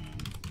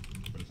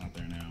 But it's not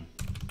there now.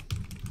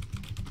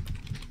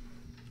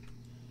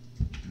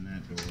 And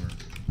that door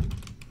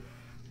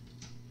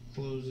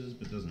closes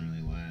but doesn't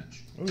really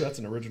latch. Oh, that's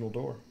an original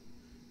door.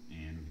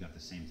 And we've got the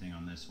same thing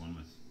on this one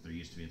with, there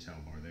used to be a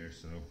towel bar there,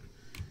 so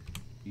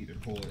either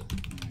pull it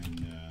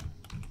and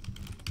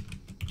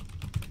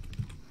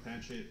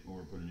patch it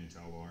or put a new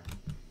towel bar.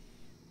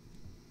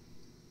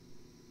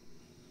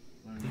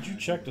 Did you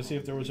check to see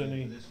if there was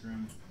any? This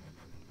room,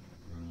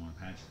 we're going to want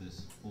to patch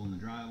this hole in the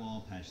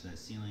drywall, patch that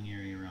ceiling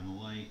area around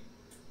the light,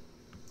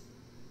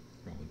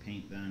 probably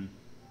paint then,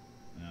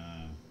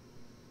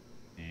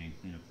 and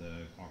clean up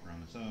the caulk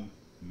around the tub,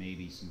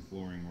 maybe some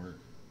flooring work,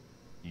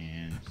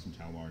 and some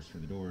towel bars for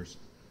the doors,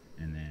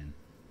 and then,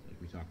 like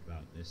we talked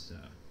about, this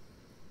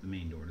the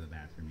main door to the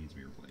bathroom needs to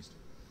be replaced.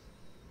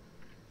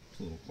 There's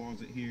a little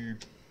closet here,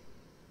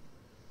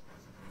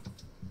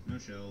 no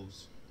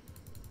shelves.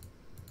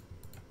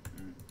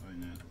 Alright, other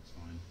than that, looks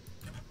fine.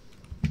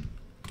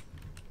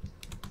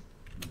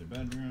 Another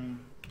bedroom.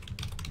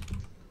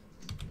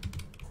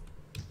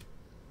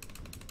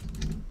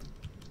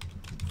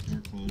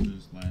 Door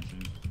closes,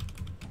 latches,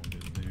 all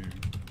good there.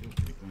 Feels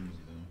pretty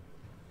flimsy though.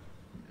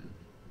 Yeah.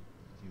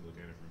 If you look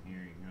at it from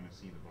here, you can kind of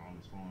see the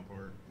bottom's falling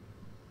apart.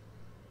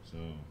 So,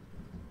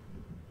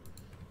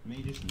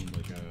 may just need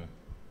like a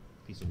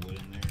piece of wood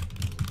in there,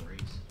 a little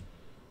brace,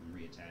 and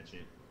reattach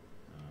it,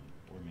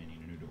 or may need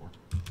a new door.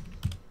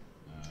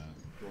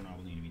 Doorknob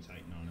will need to be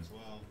tightened on as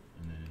well,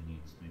 and then it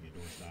needs maybe a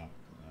door stop,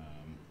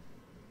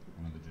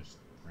 one of the just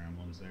round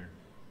ones there,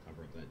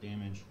 cover up that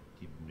damage,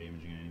 keep it from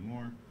damaging it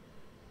anymore.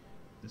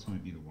 This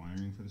might be the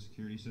wiring for the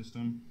security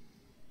system.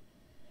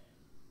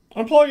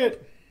 Unplug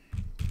it.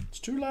 It's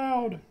too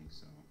loud. I think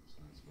so.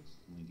 So that's what's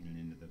linking it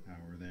into the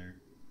power there.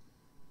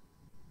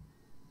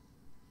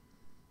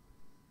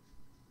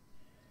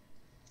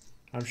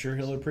 I'm sure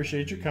he'll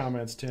appreciate your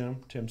comments,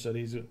 Tim. Tim said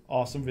he's an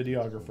awesome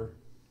videographer.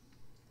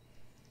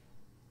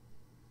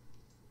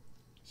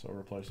 So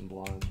replacing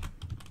blinds.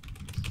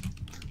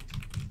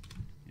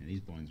 Yeah, these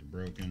blinds are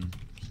broken,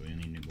 so you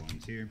need new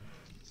blinds here.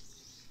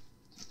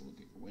 Let's take a look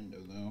at your window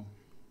though.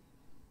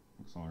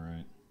 Looks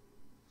alright.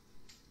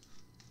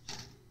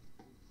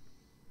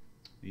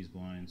 These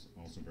blinds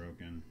also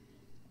broken.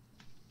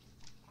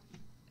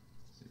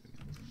 Let's see if we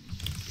can open these.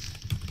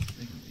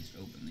 They can at least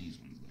open these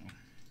ones though.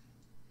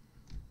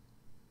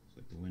 It's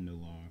like the window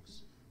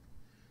locks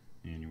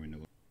and your window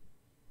locks.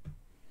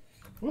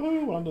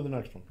 Woohoo! On to the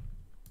next one.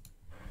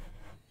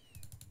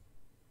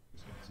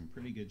 It's got some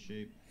pretty good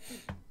shape.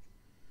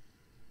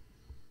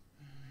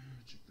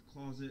 Check the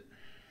closet.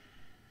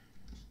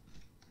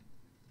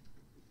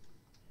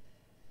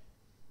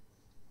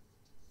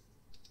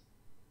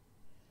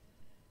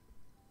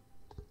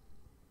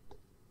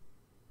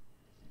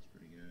 Looks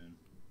pretty good.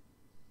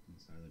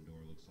 Inside of the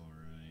door looks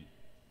alright.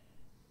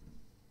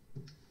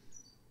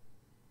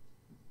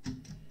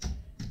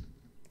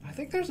 I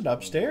think there's an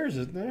upstairs,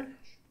 isn't there?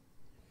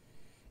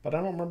 But I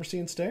don't remember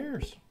seeing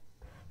stairs.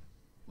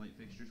 Light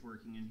fixtures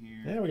working in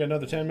here. Yeah, we got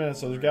another 10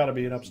 minutes, so there's got to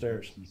be an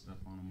upstairs. Some stuff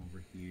on them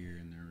over here,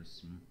 and there was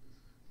some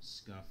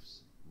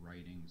scuffs,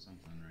 writing,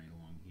 something right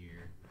along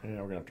here.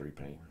 Yeah, we're going to have to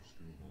repaint. More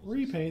screw holes and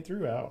Repaint stuff.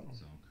 throughout.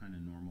 So kind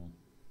of normal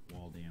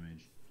wall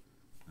damage.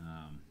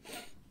 And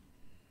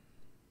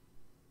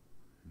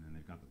then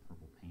they've got the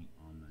purple paint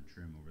on the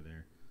trim over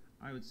there.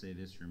 I would say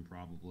this room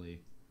probably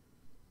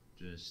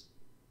just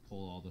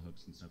pull all the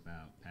hooks and stuff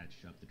out,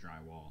 patch up the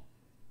drywall,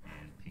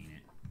 and paint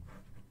it.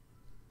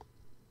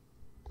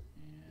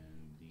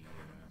 And the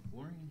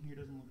flooring in here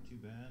too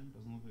bad.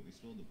 Doesn't look like we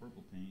spilled the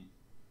purple paint.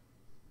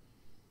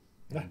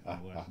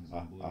 Lessons in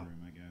the blue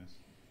room, I guess.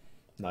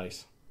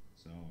 Nice.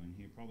 So, and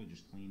here probably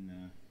just clean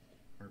the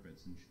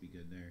carpets and should be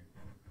good there.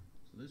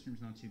 So this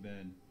room's not too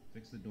bad.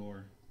 Fix the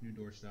door, new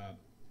door stop,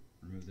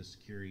 remove the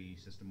security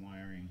system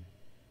wiring,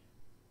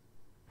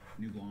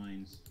 new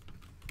blinds,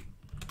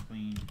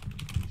 clean, do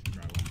some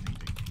drywall and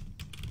painting.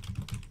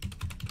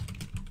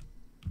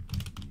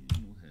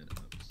 And we'll head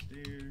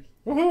upstairs.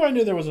 Woohoo! I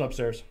knew there was an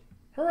upstairs.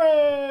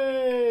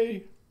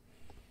 Hooray!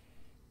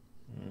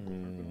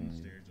 Carpet on the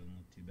stairs doesn't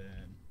look too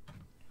bad.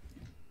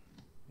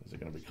 Is it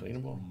going to be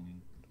cleanable?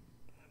 Cleaning.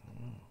 I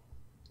don't know.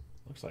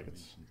 Looks like Maybe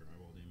it's... some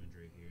drywall damage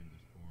right here in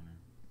this corner.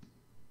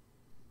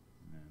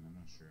 And then I'm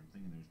not sure. I'm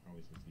thinking there's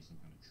probably supposed to be some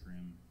kind of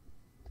trim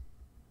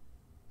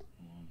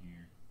along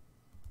here.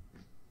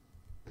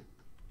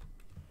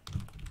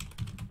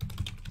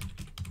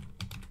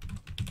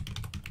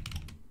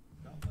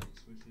 Got light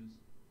switches,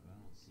 but I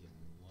don't see a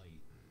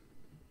light. So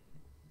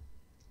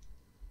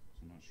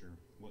I'm not sure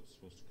what's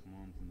supposed to come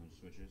on from those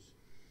switches.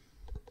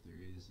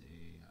 There is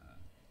a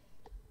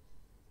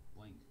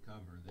blank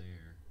cover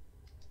there.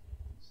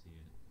 Can't see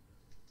it.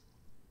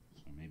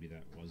 So maybe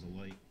that was a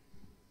light.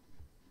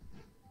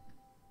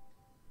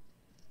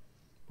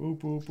 Boop,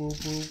 boop, boop,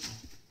 boop.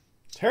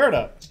 Tear it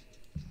up.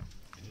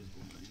 Those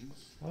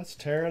blinds Let's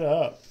tear it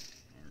up.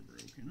 are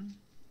broken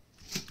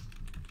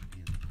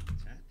and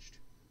attached.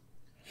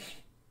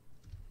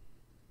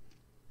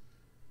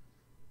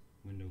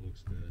 Window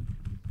looks good.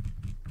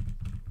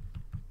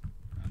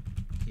 Got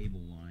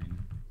cable line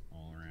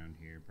all around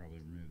here. Probably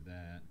remove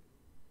that.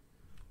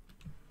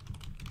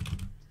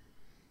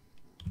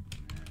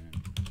 And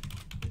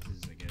this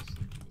is, I guess,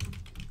 like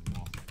the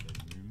loft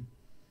bedroom.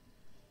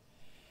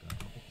 Got a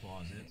couple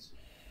closets.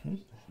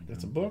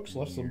 Got some books.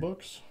 Left some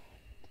books.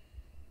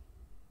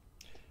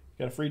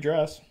 Got a free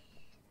dress.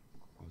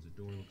 Closet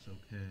door looks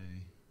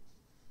okay.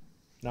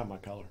 Not my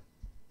color.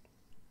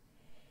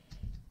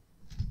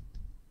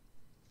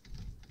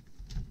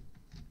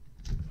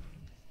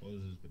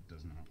 Closes but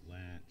does not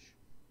latch.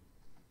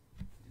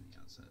 And the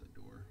outside of the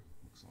door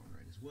looks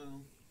alright as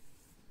well.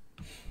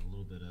 A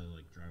little bit of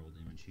like drywall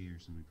damage here.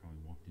 Somebody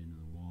probably walked into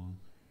the wall.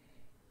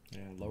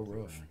 Yeah, low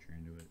roof. Furniture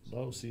into it.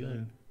 Low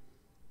ceiling.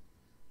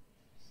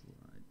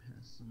 Slide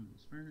past some of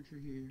this furniture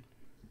here.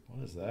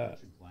 What is that?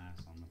 Bunch of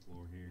glass on the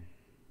floor here.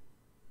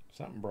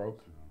 Something broke.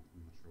 So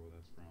I'm not sure where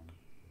that's from.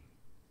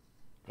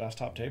 Glass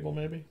top table,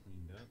 maybe?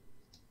 Cleaned up.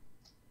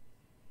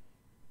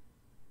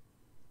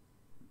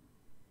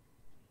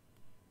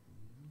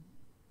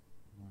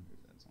 I wonder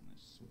if that's on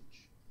this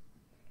switch.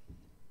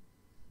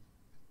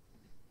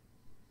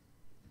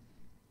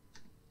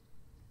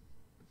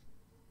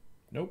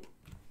 Nope.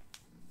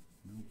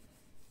 Nope.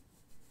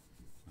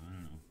 I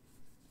don't know.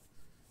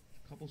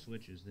 A couple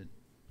switches that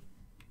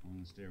on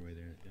the stairway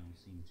there that don't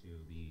seem to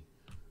be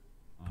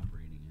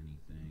operating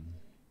anything.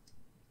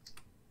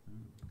 Oh,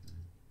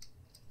 okay.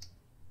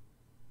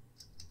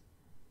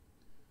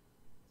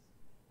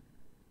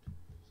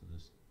 So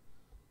this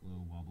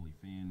low wobbly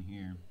fan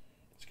here.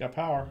 It's got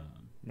power.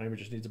 Maybe it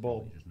just needs a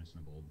bulb. Just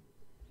missing a bulb.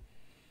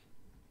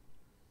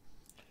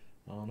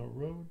 On a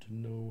road to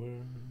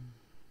nowhere.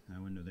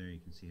 That window there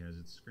you can see has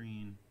its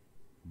screen.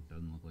 It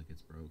doesn't look like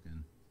it's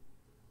broken.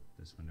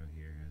 This window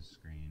here has a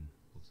screen.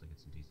 Looks like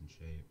it's in decent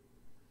shape.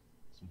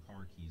 Some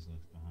car keys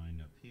left behind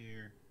up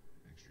here.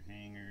 Extra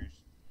hangers.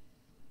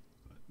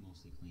 But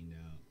mostly cleaned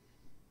out.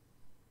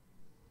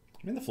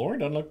 I mean, the flooring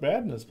doesn't look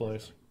bad in this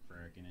place.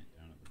 Crack in it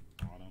down at the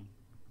bottom.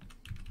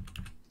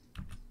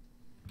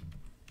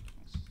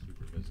 Not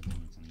super visible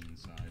and it's on the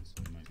inside, so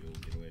we might be able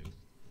to get away with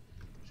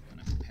just kind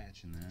of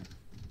patching that.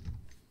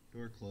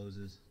 Door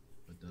closes,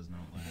 but does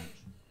not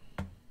latch.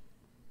 A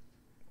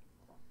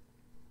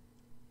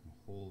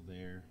hole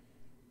there,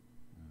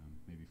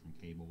 maybe from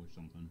cable or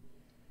something.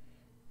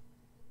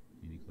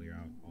 Need to clear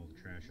out all the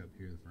trash up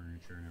here, the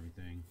furniture and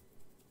everything.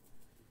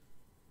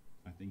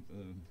 I think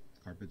the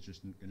carpet's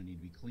just going to need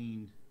to be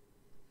cleaned.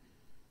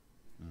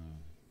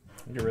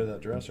 Get rid of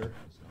that dresser.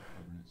 Stop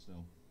covering it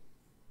still.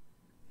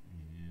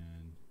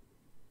 And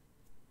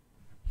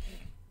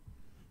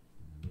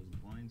those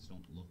blinds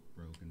don't look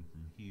broken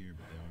from here,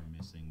 but they are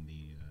missing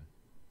the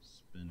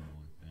spindle,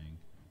 I think.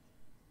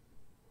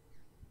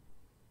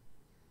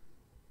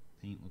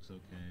 Paint looks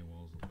okay,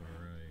 walls look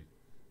alright.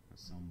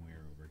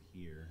 Somewhere over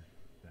here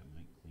that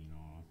might clean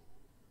off.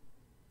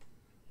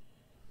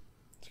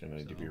 It's going to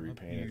need to be So up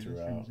repainted here, this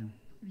throughout. room's in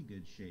pretty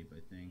good shape, I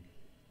think.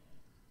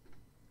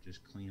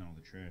 Just clean all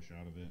the trash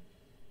out of it.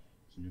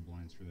 Some new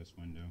blinds for this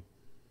window.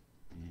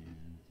 And I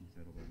think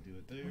that'll do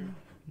it there.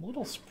 I'm a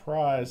little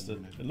surprised that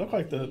it looked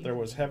like there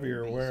was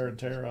heavier wear and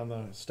tear on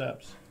the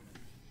steps.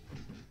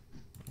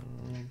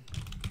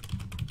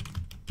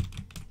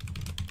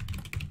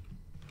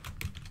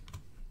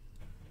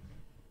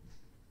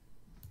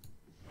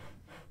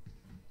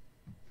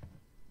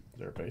 Is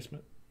there a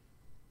basement?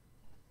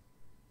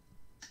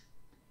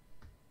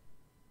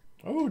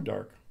 Oh,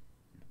 dark.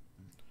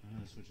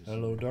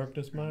 Hello,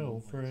 darkness, my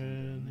old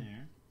friend.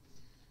 There.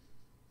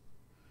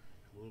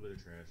 A little bit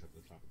of trash up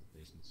the top of the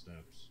basement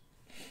steps.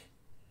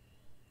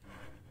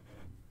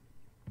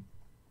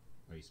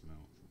 Ice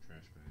melt for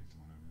trash bags,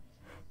 whatever.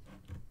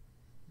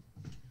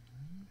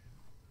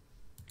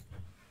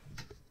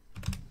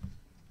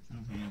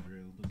 There's no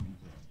handrail, doesn't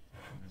look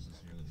like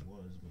necessarily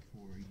was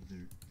before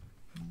either.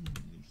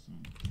 There's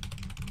some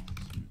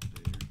cement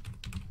there.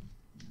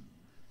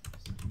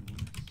 Second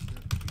one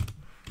step.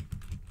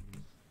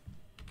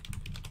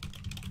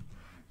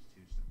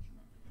 Next two steps are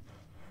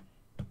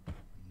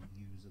not going to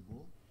be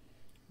usable.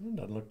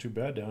 Doesn't look too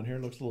bad down here.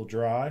 Looks a little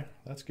dry.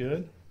 That's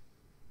good.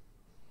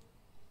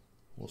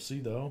 We'll see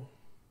though.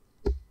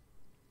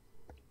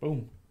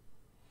 Boom.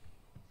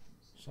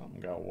 Something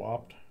got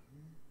whopped.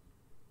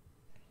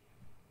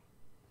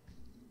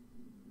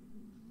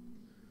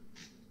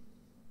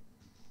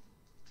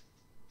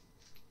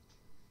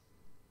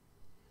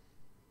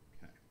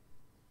 Okay.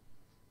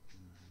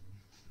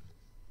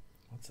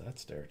 What's that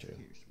stair to? Here,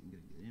 so we can get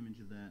a good image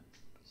of that.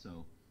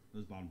 So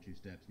those bottom two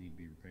steps need to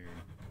be repaired.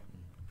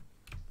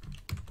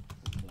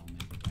 Hopefully I'll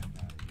make it back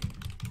out of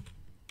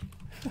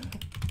here.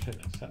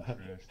 That's some trash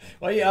there.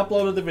 Well, you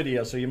uploaded the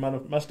video, so you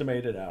must have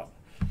made it out.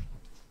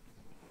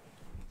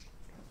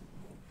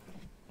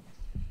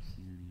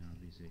 See any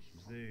obvious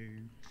issues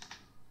there?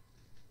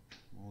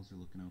 Walls are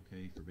looking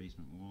okay for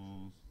basement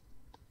walls.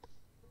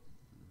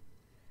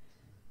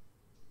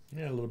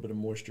 Yeah, a little bit of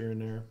moisture in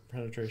there,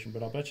 penetration,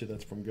 but I'll bet you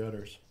that's from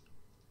gutters.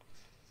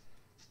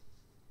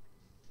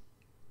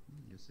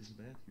 I guess there's a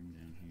bathroom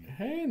down here.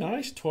 Hey,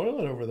 nice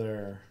toilet over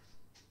there.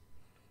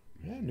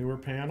 Yeah, newer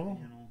panel.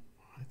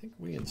 I think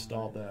we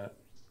installed that.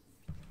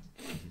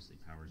 Obviously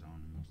power's on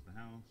in most of the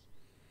house.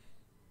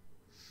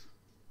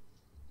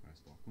 Glass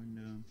block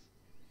window.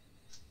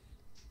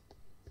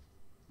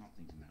 Not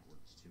thinking that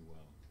works too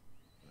well,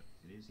 but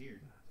it is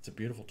here. It's a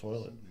beautiful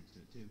toilet. Sink next to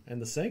it too.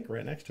 And the sink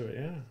right next to it,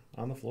 yeah.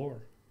 On the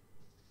floor.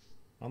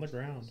 On the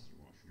ground.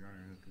 Washer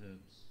dryer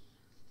hookups.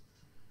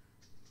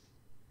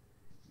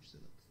 You're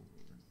set up for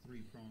a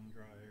 3-prong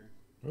dryer.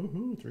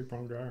 Woohoo,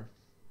 3-prong dryer.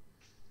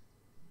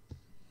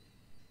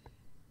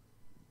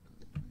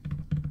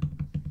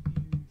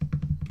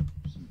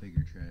 Some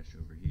bigger trash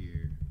over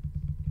here.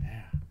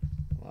 Yeah.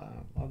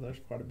 Wow. Well, there's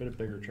quite a bit of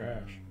bigger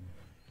trash.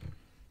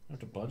 I have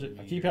to budget.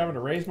 I keep having to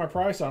raise my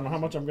price on how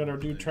much I'm going to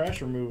do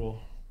trash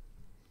removal.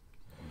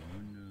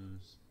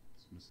 Windows.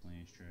 Some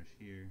miscellaneous trash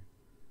here.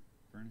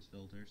 Furnace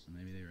filter, so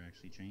maybe they were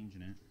actually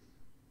changing it.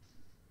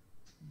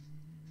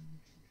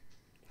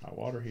 Hot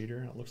water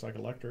heater. It looks like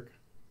electric.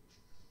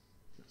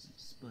 Got some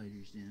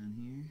spiders down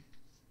here.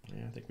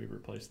 Yeah, I think we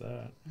replaced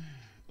that.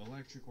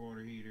 Electric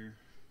water heater.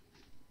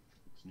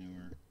 Looks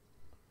newer.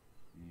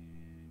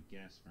 And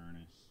gas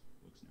furnace.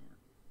 Looks newer.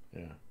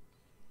 Yeah.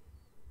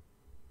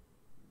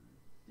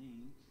 I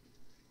think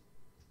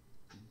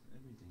that's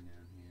everything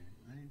down here.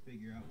 I didn't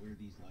figure out where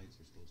these lights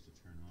are supposed to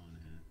turn on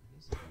at. I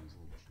guess it was a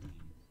little chain.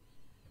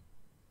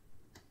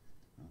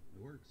 Oh,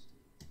 it works.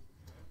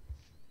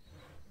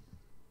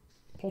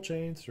 Pull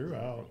chains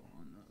throughout.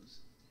 On those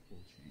pull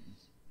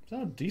chains. It's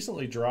a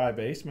decently dry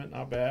basement,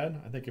 not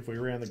bad. I think if we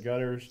ran the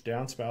gutters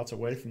downspouts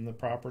away from the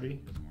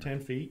property, 10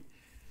 feet,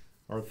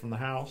 or from the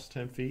house,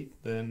 10 feet,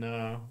 then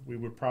we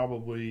would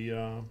probably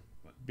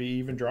be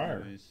even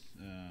drier. Anyways,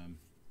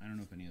 I don't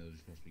know if any of those are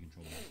supposed to be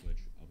controlled by a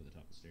switch up at the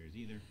top of the stairs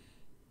either.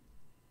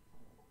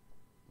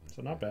 But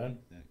So not I bad.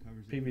 think that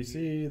covers it for here.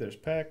 PVC, there's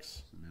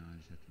PEX. So now I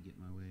just have to get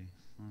my way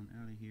on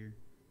out of here.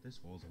 This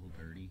wall's a little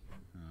dirty.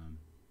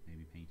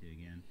 Maybe paint it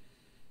again.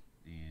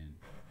 And,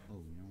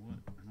 oh, you know what?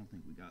 I don't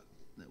think we got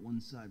that one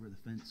side where the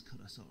fence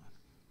cut us off.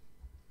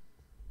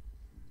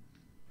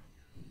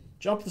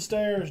 Jump the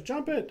stairs,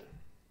 jump it.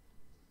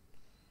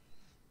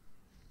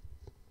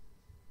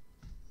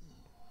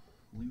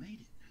 We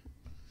made it.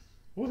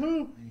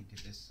 Woohoo. I need to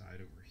get this side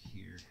over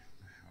here.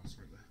 The house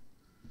where the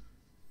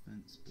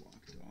fence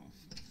blocked off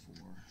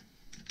before.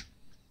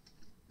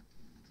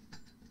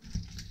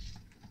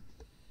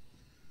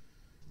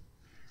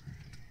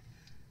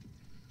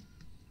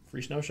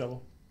 Free snow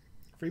shovel.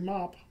 Free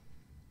mop.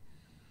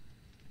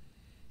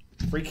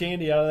 Free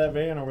candy out of that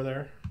van over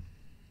there.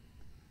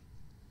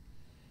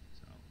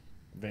 So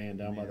Van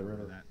down by made the it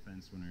over river. that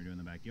fence when we were doing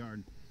the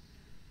backyard.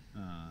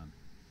 But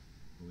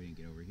we didn't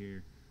get over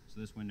here. So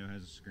this window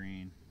has a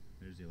screen.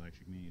 There's the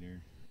electric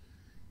meter.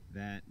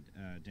 That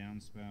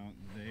downspout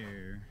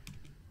there,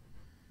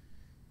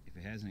 if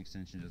it has an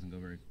extension, it doesn't go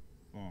very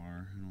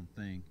far, I don't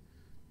think.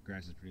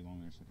 Grass is pretty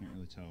long there, so I can't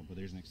really tell. But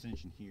there's an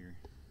extension here.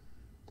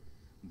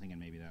 I'm thinking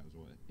maybe that was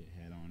what it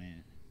had on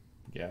it.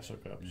 Gas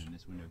hookups. And then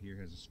this window here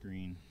has a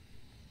screen.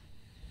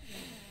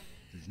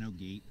 There's no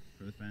gate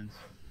for the fence.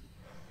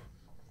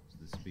 So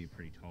this would be a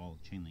pretty tall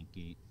chain link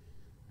gate.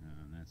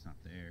 That's not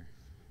there.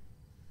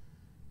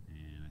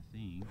 And I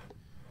think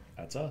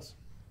That's us.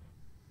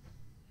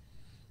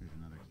 there's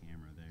another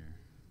camera there.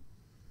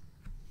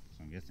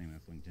 So I'm guessing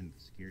that's linked into the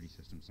security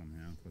system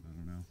somehow, but I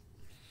don't know.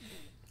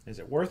 Is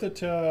it worth it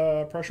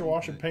to pressure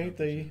wash and paint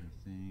the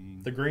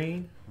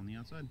green? On the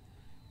outside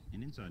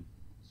and inside.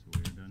 So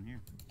we're done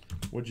here.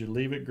 Would you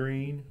leave it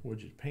green?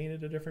 Would you paint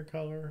it a different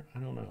color? I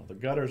don't know. The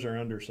gutters are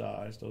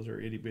undersized. Those are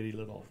itty bitty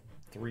little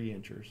 3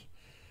 inchers.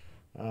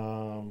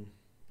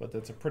 But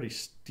that's a pretty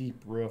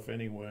steep roof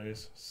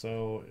anyways,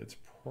 so it's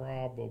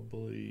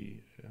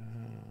probably,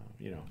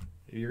 you know,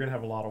 you're going to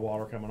have a lot of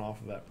water coming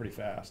off of that pretty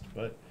fast.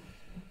 But,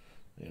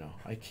 you know,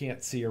 I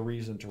can't see a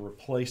reason to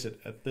replace it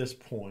at this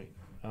point.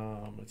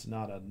 It's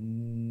not a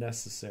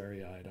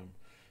necessary item.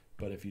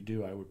 But if you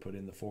do, I would put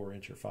in the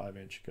 4-inch or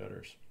 5-inch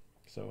gutters.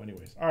 So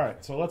anyways, all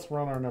right, so let's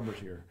run our numbers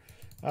here.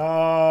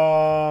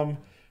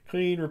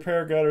 Clean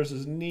repair gutters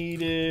is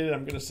needed.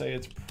 I'm going to say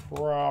it's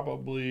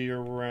probably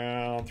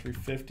around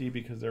 $350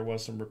 because there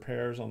was some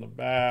repairs on the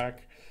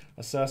back.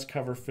 Assess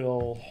cover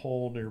fill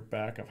hole near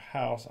back of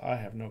house. I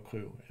have no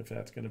clue if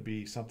that's going to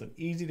be something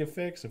easy to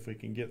fix, if we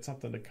can get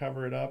something to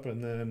cover it up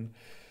and then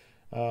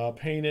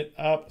paint it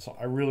up. So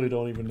I really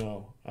don't even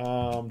know.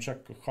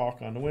 Check the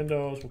caulk on the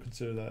windows. We'll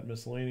consider that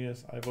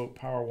miscellaneous. I vote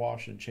power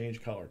wash and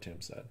change color,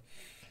 Tim said.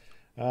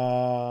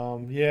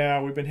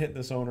 Yeah, we've been hitting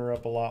this owner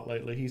up a lot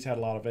lately. He's had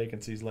a lot of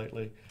vacancies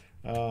lately.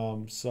 He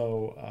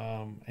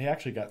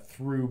actually got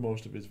through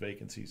most of his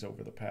vacancies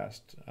over the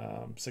past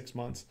 6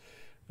 months.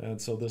 And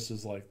so this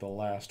is like the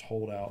last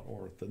holdout,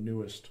 or the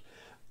newest,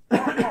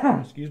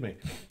 excuse me,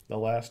 the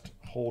last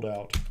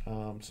holdout.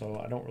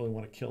 So I don't really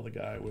want to kill the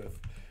guy with,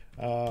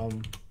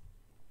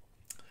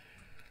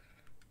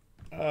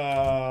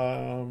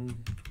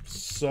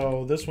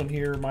 so this one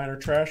here, minor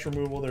trash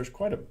removal, there's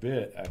quite a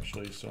bit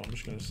actually. So I'm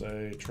just going to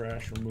say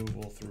trash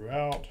removal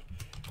throughout,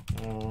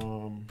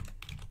 and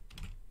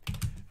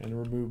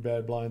remove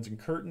bad blinds and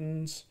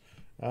curtains.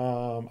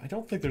 I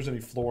don't think there's any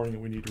flooring that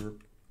we need to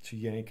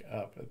yank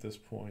up at this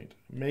point.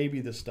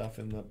 Maybe the stuff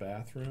in the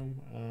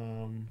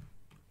bathroom.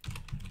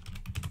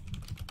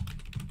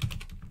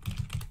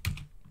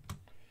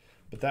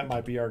 But that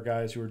might be our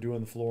guys who are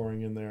doing the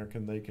flooring in there.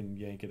 They can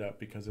yank it up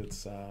because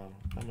it's, I'm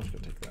just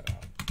going to take that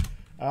out.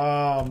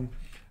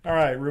 All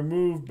right,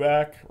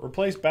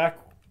 replace back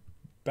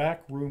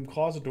room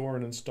closet door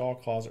and install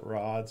closet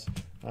rods.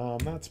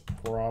 That's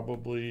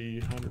probably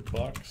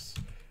 $100.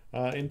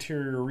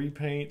 Interior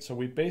repaint. So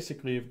we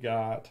basically have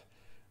got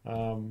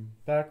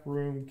back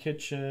room,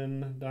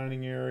 kitchen,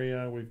 dining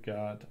area. We've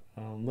got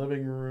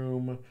living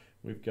room.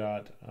 We've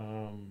got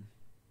I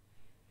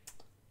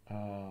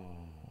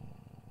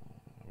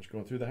was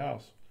going through the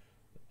house.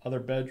 Other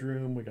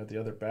bedroom. We got the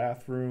other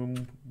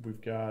bathroom.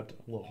 We've got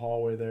a little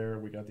hallway there.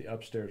 We got the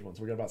upstairs one.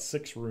 So we got about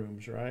 6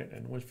 rooms, right?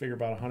 And we figure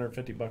about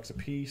 $150 a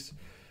piece.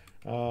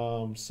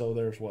 So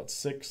there's what,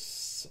 6?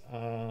 Is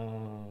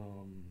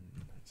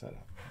that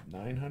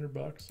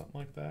 $900? Something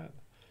like that.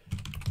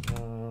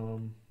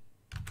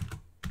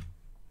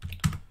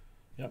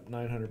 Yep,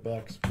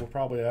 $900. We'll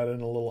probably add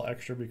in a little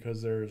extra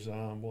because there's,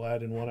 we'll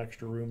add in 1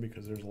 extra room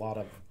because there's a lot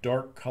of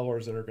dark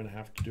colors that are going to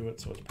have to do it.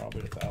 So it's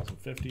probably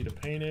 $1,050 to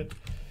paint it.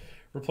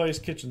 Replace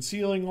kitchen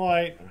ceiling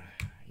light.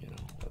 You know,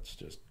 let's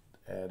just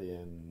add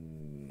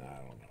in, I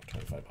don't know,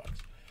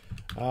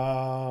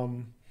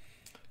 $25.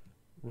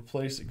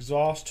 Replace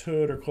exhaust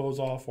hood or close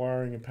off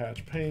wiring and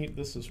patch paint.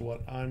 This is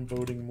what I'm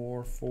voting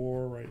more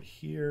for right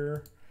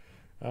here.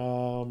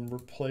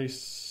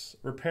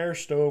 Repair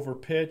stove or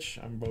pitch.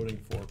 I'm voting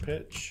for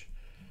pitch.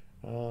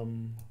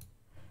 Then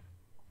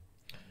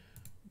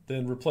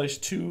replace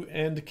 2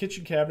 end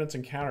kitchen cabinets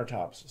and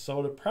countertops.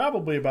 So they're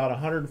probably about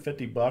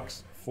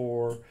 $150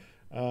 for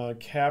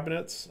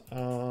cabinets.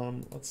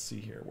 Let's see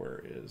here.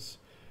 Where is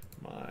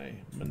my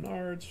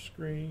Menards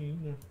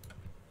screen?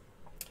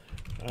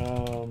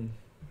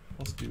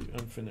 Let's do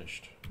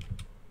unfinished.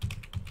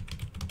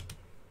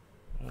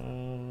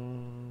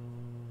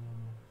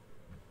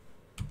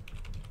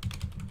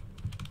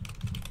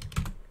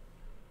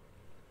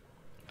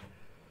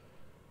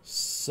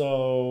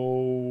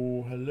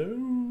 So,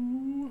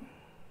 hello.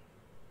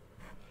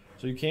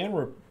 So you can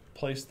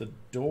replace the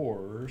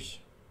doors.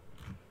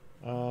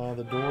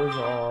 The doors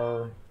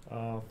are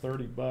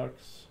 $30.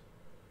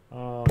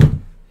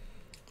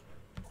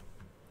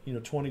 You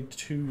know,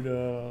 22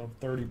 to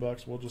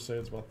 $30. We'll just say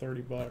it's about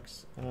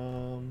 $30.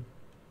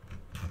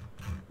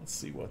 Let's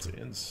see what's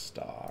in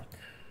stock.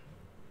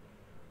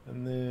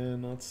 And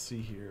then let's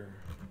see here.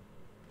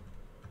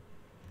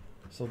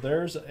 So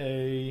there's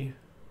a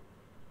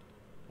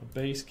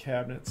base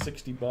cabinet,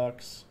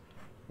 $60.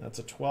 That's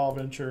a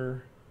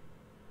 12-incher,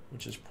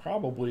 which is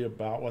probably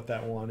about what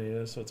that one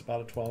is. So it's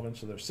about a 12-inch.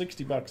 So there's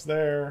 $60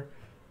 there.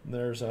 And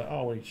there's a,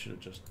 oh, we should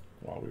have just,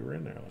 while we were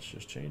in there, let's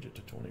just change it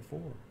to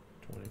 24.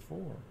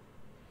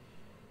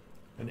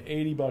 And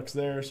 $80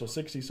 there, so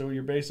 60. So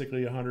you're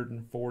basically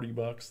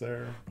 $140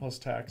 there plus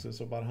taxes,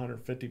 so about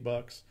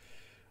 $150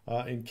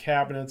 in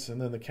cabinets.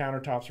 And then the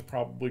countertops are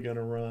probably going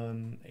to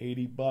run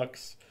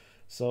 $80.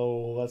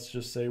 So let's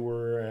just say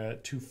we're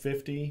at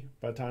 $250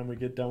 by the time we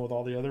get done with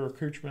all the other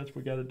accoutrements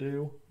we got to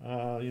do,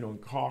 you know,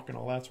 and caulk and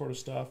all that sort of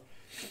stuff.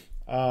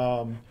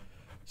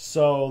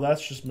 So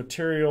that's just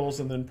materials,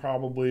 and then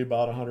probably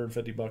about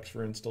 $150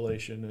 for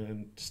installation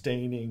and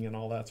staining and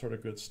all that sort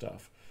of good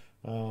stuff.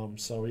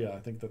 So yeah, I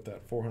think that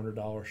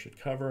 $400 should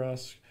cover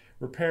us.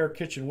 Repair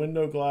kitchen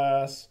window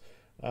glass.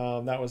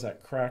 That was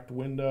that cracked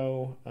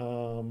window.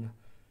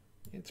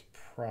 It's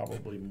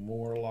probably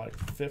more like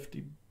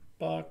 $50.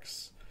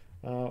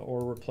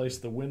 or replace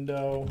the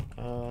window.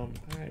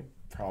 I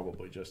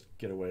probably just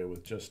get away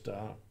with just,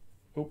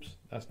 oops,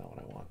 that's not what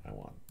I want. I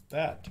want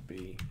that to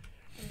be,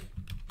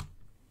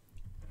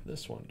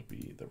 this one to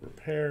be the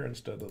repair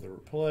instead of the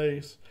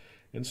replace.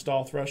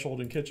 Install threshold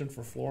in kitchen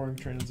for flooring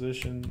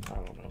transition. I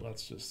don't know,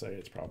 let's just say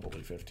it's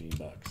probably 15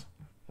 bucks.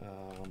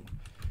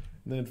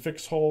 Then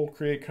fix hole,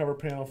 create cover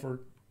panel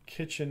for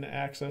kitchen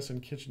access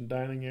and kitchen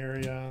dining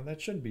area. That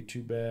shouldn't be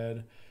too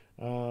bad.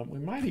 We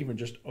might even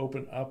just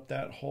open up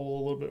that hole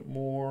a little bit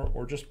more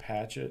or just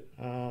patch it.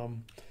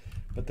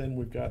 But then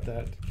we've got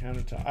that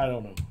countertop. I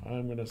don't know.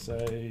 I'm going to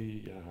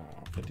say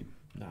 50.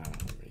 No,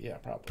 yeah,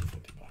 probably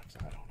 50 bucks.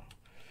 I don't know.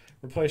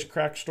 Replace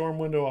cracked storm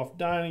window off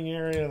dining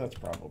area. That's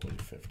probably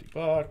 50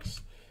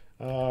 bucks.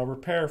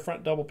 Repair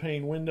front double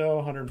pane window,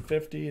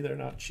 150. They're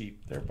not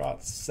cheap. They're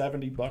about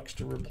 70 bucks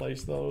to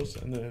replace those.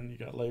 And then you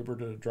got labor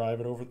to drive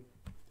it over.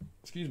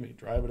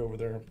 Drive it over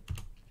there.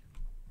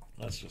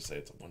 Let's just say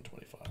it's a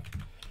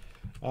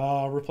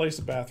 125. Replace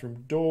the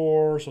bathroom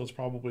door. So it's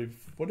probably,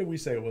 what did we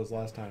say it was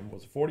last time?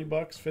 Was it 40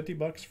 bucks, 50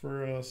 bucks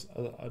for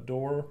a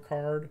door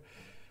card?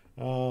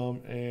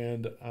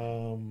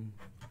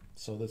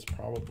 So that's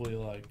probably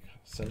like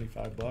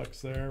 75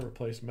 bucks there.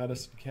 Replace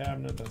medicine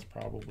cabinet. That's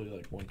probably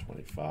like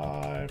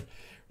 125.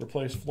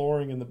 Replace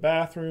flooring in the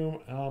bathroom.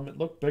 It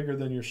looked bigger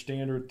than your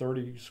standard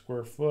 30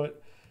 square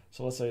foot.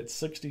 So let's say it's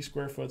 60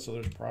 square foot. So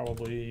there's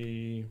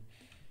probably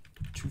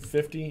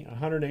 $250,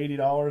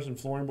 $180 in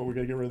flooring, but we're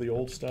gonna get rid of the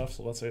old stuff.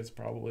 So let's say it's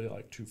probably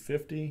like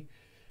 $250.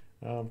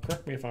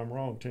 Correct me if I'm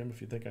wrong, Tim,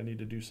 if you think I need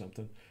to do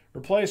something.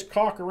 Replace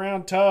caulk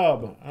around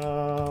tub.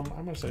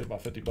 I'm gonna say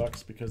about 50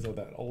 bucks because of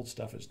that old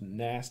stuff is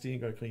nasty and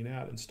gotta clean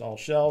out. Install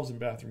shelves in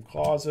bathroom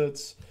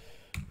closets.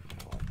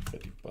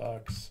 50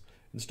 bucks.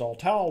 Install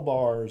towel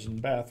bars in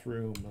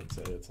bathroom. Let's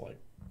say it's like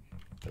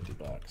 50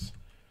 bucks.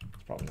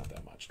 It's probably not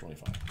that much,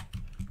 25.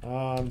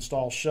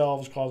 Install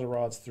shelves, closet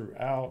rods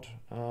throughout.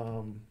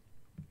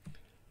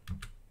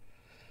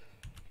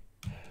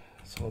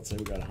 So let's say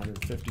we got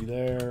 150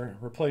 there.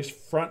 Replace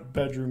front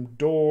bedroom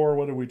door.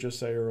 What did we just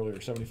say earlier?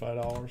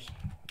 $75.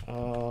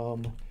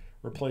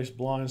 Replace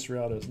blinds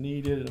throughout as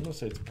needed. I'm gonna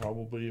say it's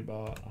probably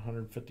about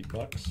 150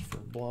 bucks for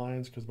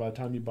blinds because by the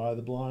time you buy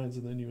the blinds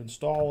and then you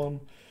install them.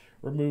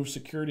 Remove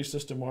security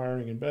system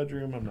wiring in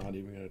bedroom. I'm not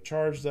even gonna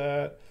charge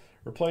that.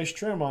 Replace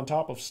trim on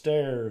top of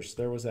stairs.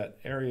 There was that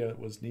area that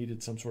was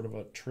needed some sort of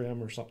a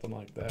trim or something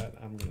like that.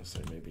 I'm gonna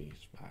say maybe,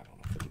 I don't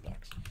know, 50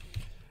 bucks.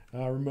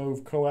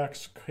 Remove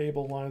coax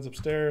cable lines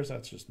upstairs.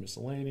 That's just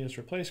miscellaneous.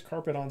 Replace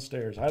carpet on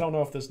stairs. I don't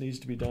know if this needs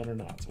to be done or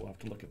not, so we'll have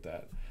to look at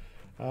that.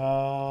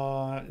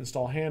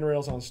 Install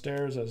handrails on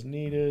stairs as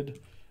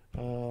needed.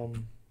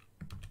 Basement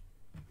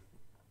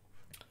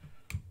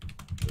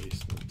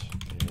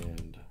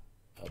and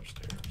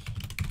upstairs.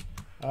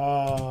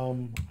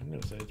 I'm going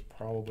to say it's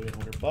probably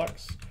 100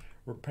 bucks.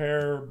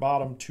 Repair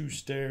bottom 2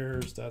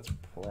 stairs. That's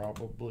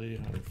probably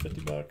 150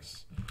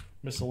 bucks.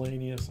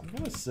 Miscellaneous. I'm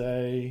going to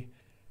say,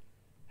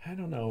 I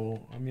don't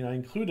know. I mean, I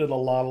included a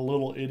lot of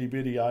little itty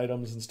bitty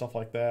items and stuff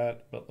like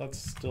that, but let's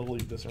still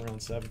leave this around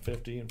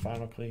 $750. And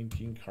final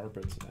clean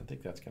carpets. I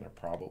think that's going to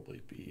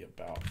probably be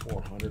about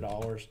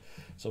 $400.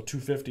 So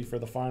 $250 for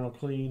the final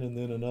clean, and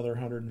then another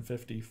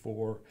 $150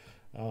 for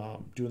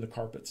doing the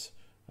carpets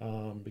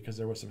because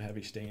there was some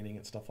heavy staining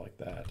and stuff like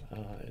that.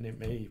 And it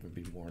may even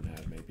be more than that.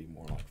 It may be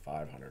more like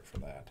 $500 for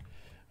that.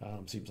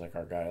 Seems like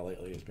our guy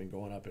lately has been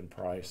going up in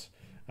price.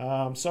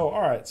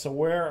 All right, so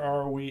where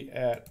are we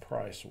at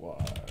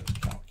price-wise?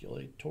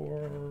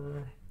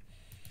 Calculator.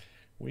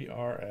 We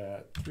are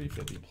at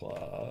 350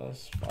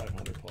 plus,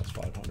 500 plus,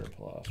 500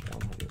 plus,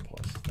 100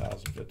 plus,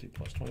 1,050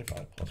 plus,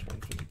 25 plus,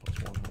 150 plus,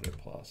 100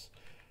 plus.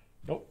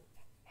 Nope,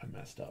 I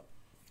messed up.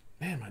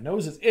 Man, my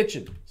nose is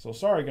itching. So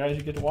sorry, guys,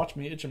 you get to watch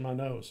me itching my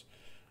nose.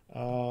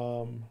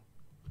 I'm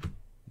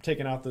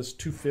taking out this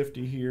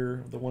 250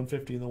 here, the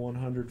 150 and the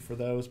 100 for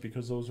those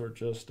because those are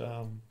just...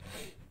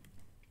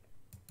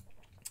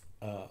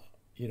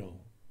 you know,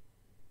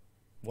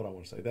 what I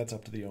want to say. That's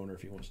up to the owner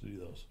if he wants to do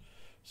those.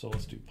 So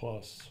let's do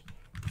plus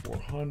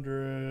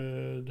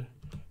 400,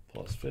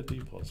 plus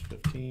 50, plus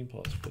 15,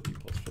 plus 50,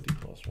 plus 50,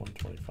 plus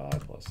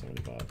 125, plus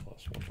 75,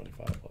 plus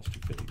 125, plus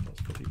 250, plus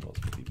 50, plus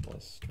 50,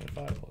 plus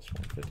 25, plus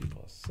 150,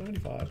 plus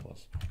 75,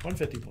 plus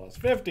 150, plus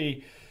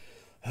 50,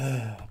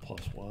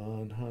 plus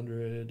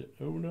 100.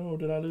 Oh no,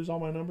 did I lose all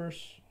my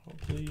numbers? Oh,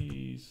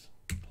 please.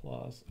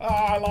 Plus,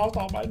 I lost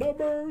all my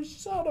numbers.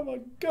 Son of a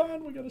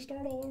gun. We got to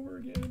start all over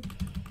again.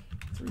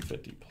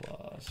 350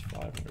 plus,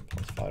 500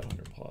 plus,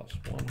 500 plus,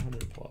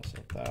 100 plus,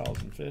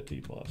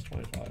 1,050 plus,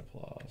 25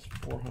 plus,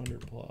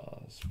 400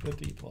 plus,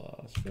 50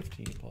 plus,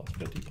 15 plus,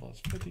 50 plus,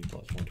 50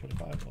 plus,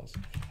 125 plus,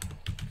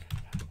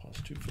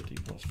 plus 250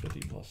 plus, 50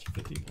 plus,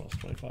 50 plus,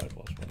 25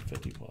 plus,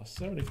 150 plus,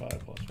 75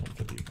 plus,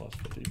 150 plus,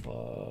 50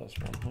 plus,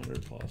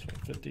 100 plus,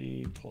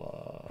 150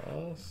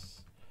 plus.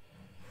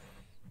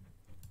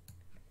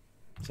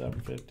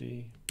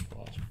 750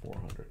 plus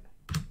 400.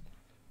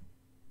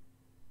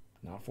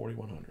 Not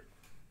 4,100.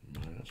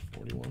 Minus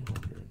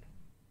 4,100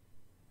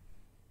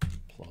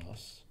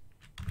 plus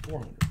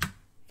 400.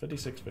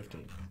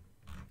 56.15.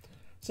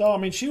 So I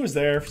mean, she was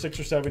there for 6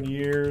 or 7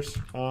 years.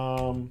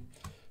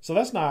 So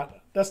that's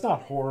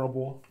not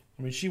horrible.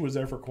 I mean, she was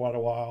there for quite a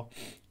while.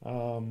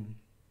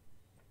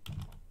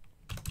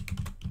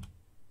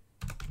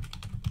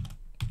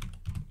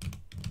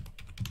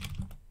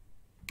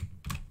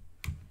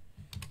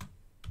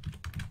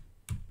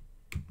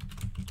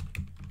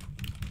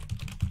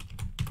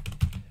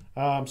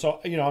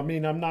 So you know, I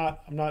mean, I'm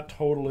not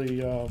totally,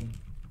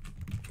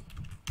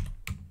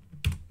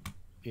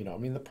 you know, I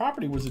mean, the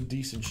property was in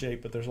decent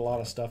shape, but there's a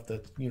lot of stuff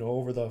that, you know,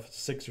 over the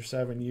 6 or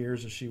 7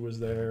 years that she was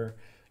there,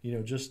 you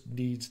know, just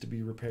needs to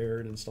be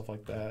repaired and stuff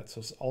like that.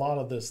 So a lot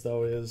of this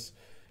though is,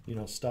 you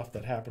know, stuff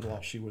that happened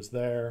while she was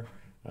there.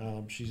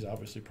 She's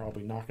obviously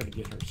probably not going to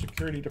get her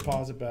security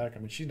deposit back. I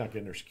mean, she's not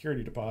getting her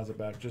security deposit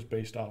back just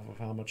based off of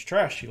how much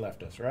trash she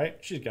left us, right?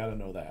 She's got to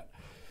know that.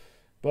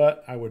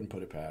 But I wouldn't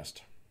put it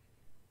past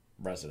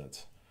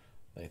residents.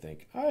 They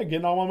think, I'm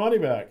getting all my money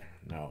back.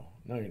 No,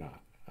 you're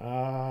not.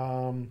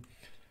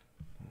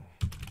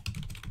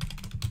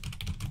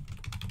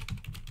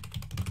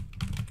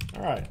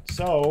 All right,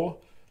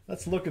 so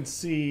let's look and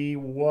see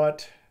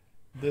what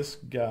this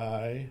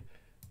guy,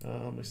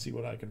 let me see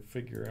what I can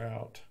figure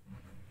out.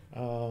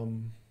 So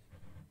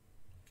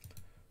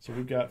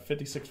we've got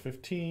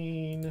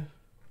 5615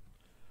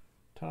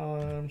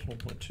 times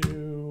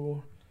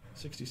 1.2,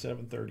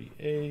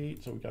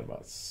 6738. So we've got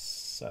about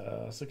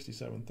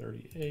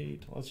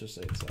 6738. Let's just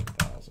say it's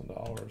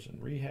 $7,000 in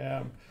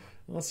rehab.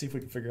 And let's see if we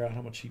can figure out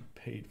how much he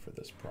paid for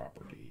this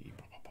property.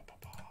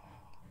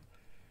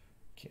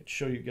 Can't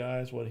show you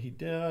guys what he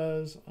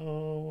does.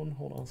 Hold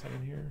on a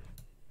second here.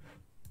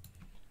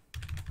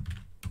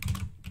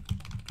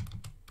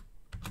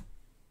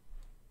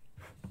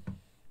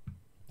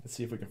 Let's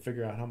see if we can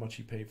figure out how much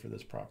he paid for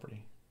this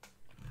property.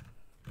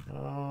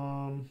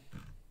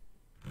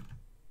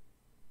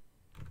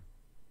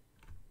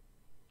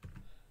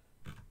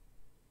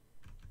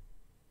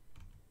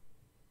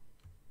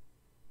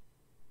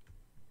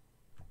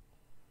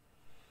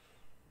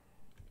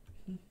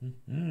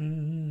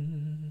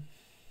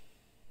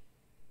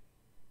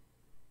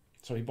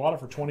 So he bought it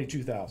for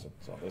 $22,000.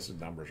 So these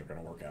numbers are going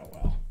to work out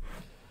well.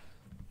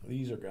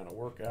 These are going to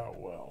work out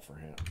well for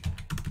him.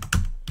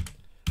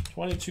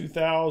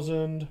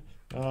 $22,000.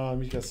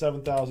 He's got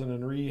 $7,000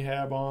 in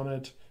rehab on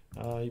it.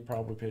 He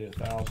probably paid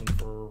 $1,000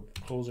 for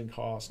closing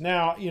costs.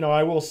 Now, you know,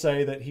 I will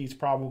say that he's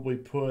probably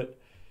put,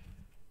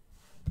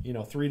 you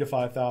know, $3,000 to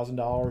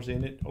 $5,000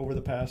 in it over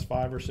the past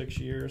 5 or 6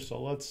 years.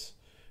 So let's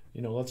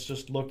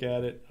just look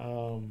at it.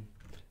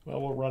 Well,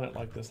 we'll run it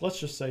like this. Let's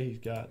just say he's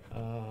got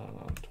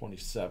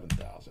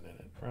 $27,000 in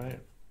it,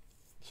 right?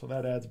 So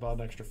that adds about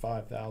an extra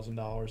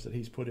 $5,000 that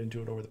he's put into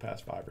it over the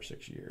past 5 or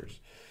 6 years.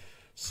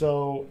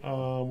 So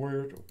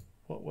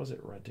what was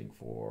it renting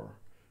for?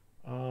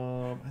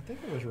 I think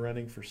it was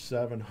renting for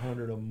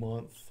 $700 a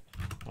month,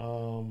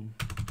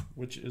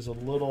 which is a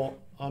little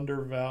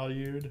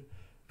undervalued.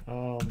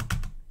 Why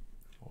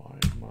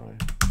am I?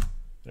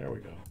 There we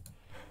go.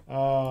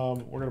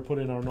 We're going to put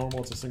in our normal.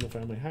 It's a single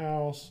family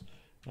house.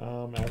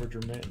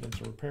 Average maintenance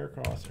and repair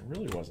costs. It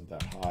really wasn't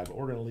that high, but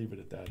we're going to leave it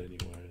at that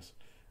anyways.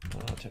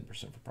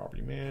 10% for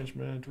property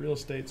management, real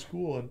estate,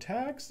 school, and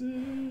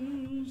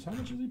taxes. How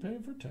much is he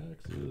paying for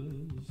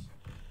taxes?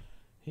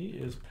 He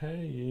is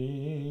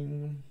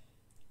paying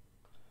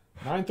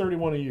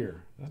 $931 a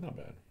year. That's not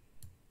bad.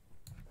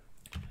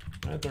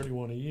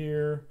 $931 a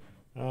year.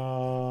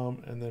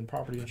 And then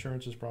property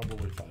insurance is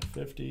probably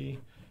 $550.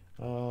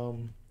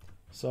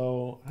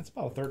 So that's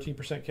about a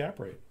 13% cap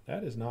rate.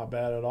 That is not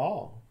bad at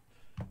all.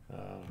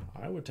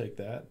 I would take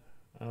that.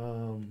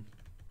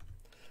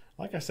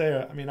 Like I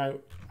say, I mean,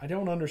 I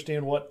don't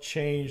understand what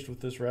changed with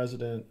this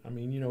resident. I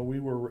mean, you know, we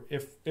were,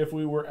 if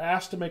we were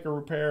asked to make a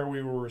repair,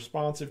 we were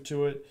responsive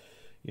to it.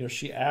 You know,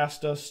 she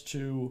asked us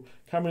to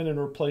come in and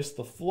replace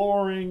the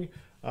flooring.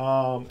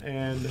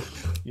 And,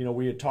 you know,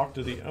 we had talked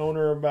to the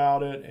owner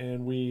about it,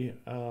 and we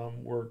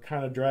were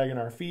kind of dragging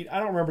our feet. I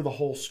don't remember the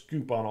whole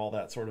scoop on all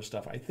that sort of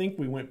stuff. I think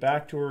we went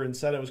back to her and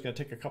said it was going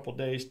to take a couple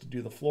days to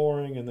do the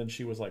flooring, and then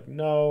she was like,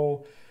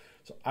 no.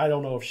 So I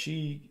don't know if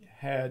she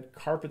had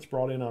carpets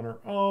brought in on her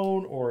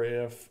own, or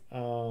if,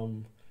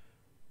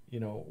 you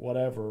know,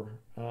 whatever.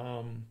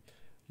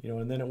 You know,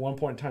 and then at one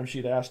point in time,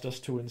 she'd asked us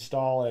to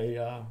install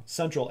a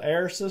central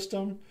air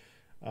system,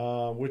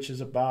 which is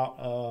about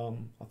a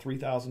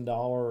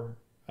 $3,000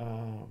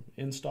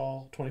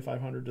 install,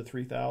 $2,500 to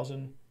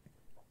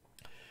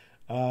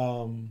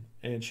 $3,000.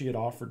 And she had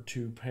offered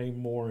to pay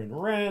more in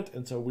rent,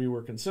 and so we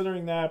were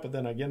considering that. But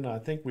then again, I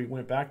think we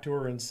went back to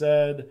her and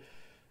said,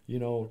 you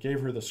know,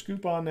 gave her the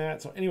scoop on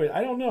that. So anyway,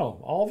 I don't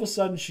know. All of a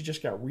sudden, she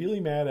just got really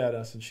mad at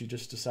us, and she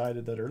just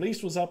decided that her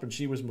lease was up and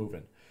she was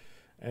moving.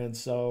 And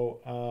so,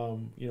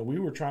 you know, we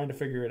were trying to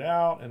figure it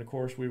out. And of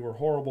course, we were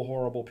horrible,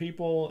 horrible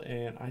people.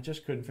 And I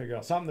just couldn't figure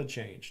out something that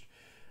changed.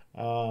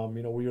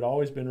 You know, we had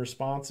always been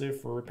responsive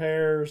for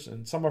repairs.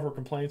 And some of her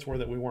complaints were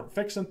that we weren't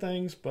fixing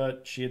things,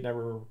 but she had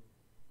never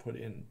put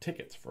in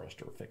tickets for us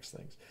to fix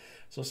things.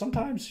 So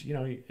sometimes, you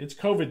know, it's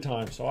COVID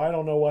time. So I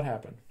don't know what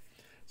happened.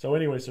 So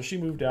anyway, so she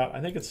moved out.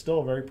 I think it's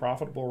still a very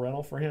profitable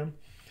rental for him.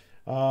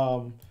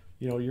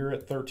 You know, you're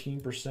at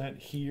 13%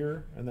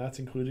 here, and that's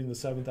including the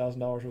 $7,000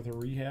 worth of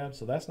rehab,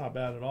 so that's not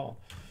bad at all.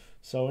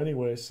 So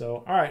anyway,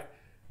 so all right,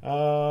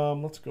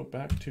 let's go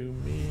back to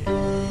me.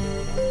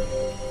 Let's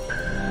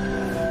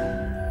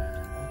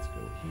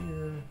go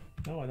here.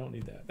 No, I don't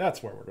need that.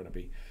 That's where we're going to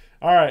be.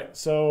 All right,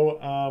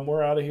 so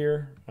we're out of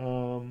here.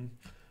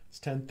 It's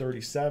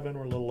 10:37.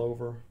 We're a little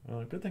over.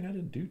 Good thing I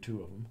didn't do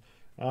 2 of them.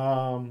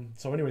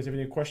 So anyways, if you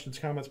have any questions,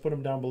 comments, put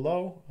them down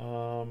below.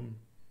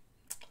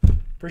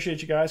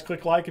 Appreciate you guys.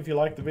 Click like if you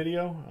like the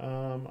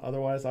video.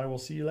 Otherwise, I will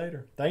see you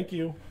later. Thank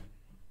you.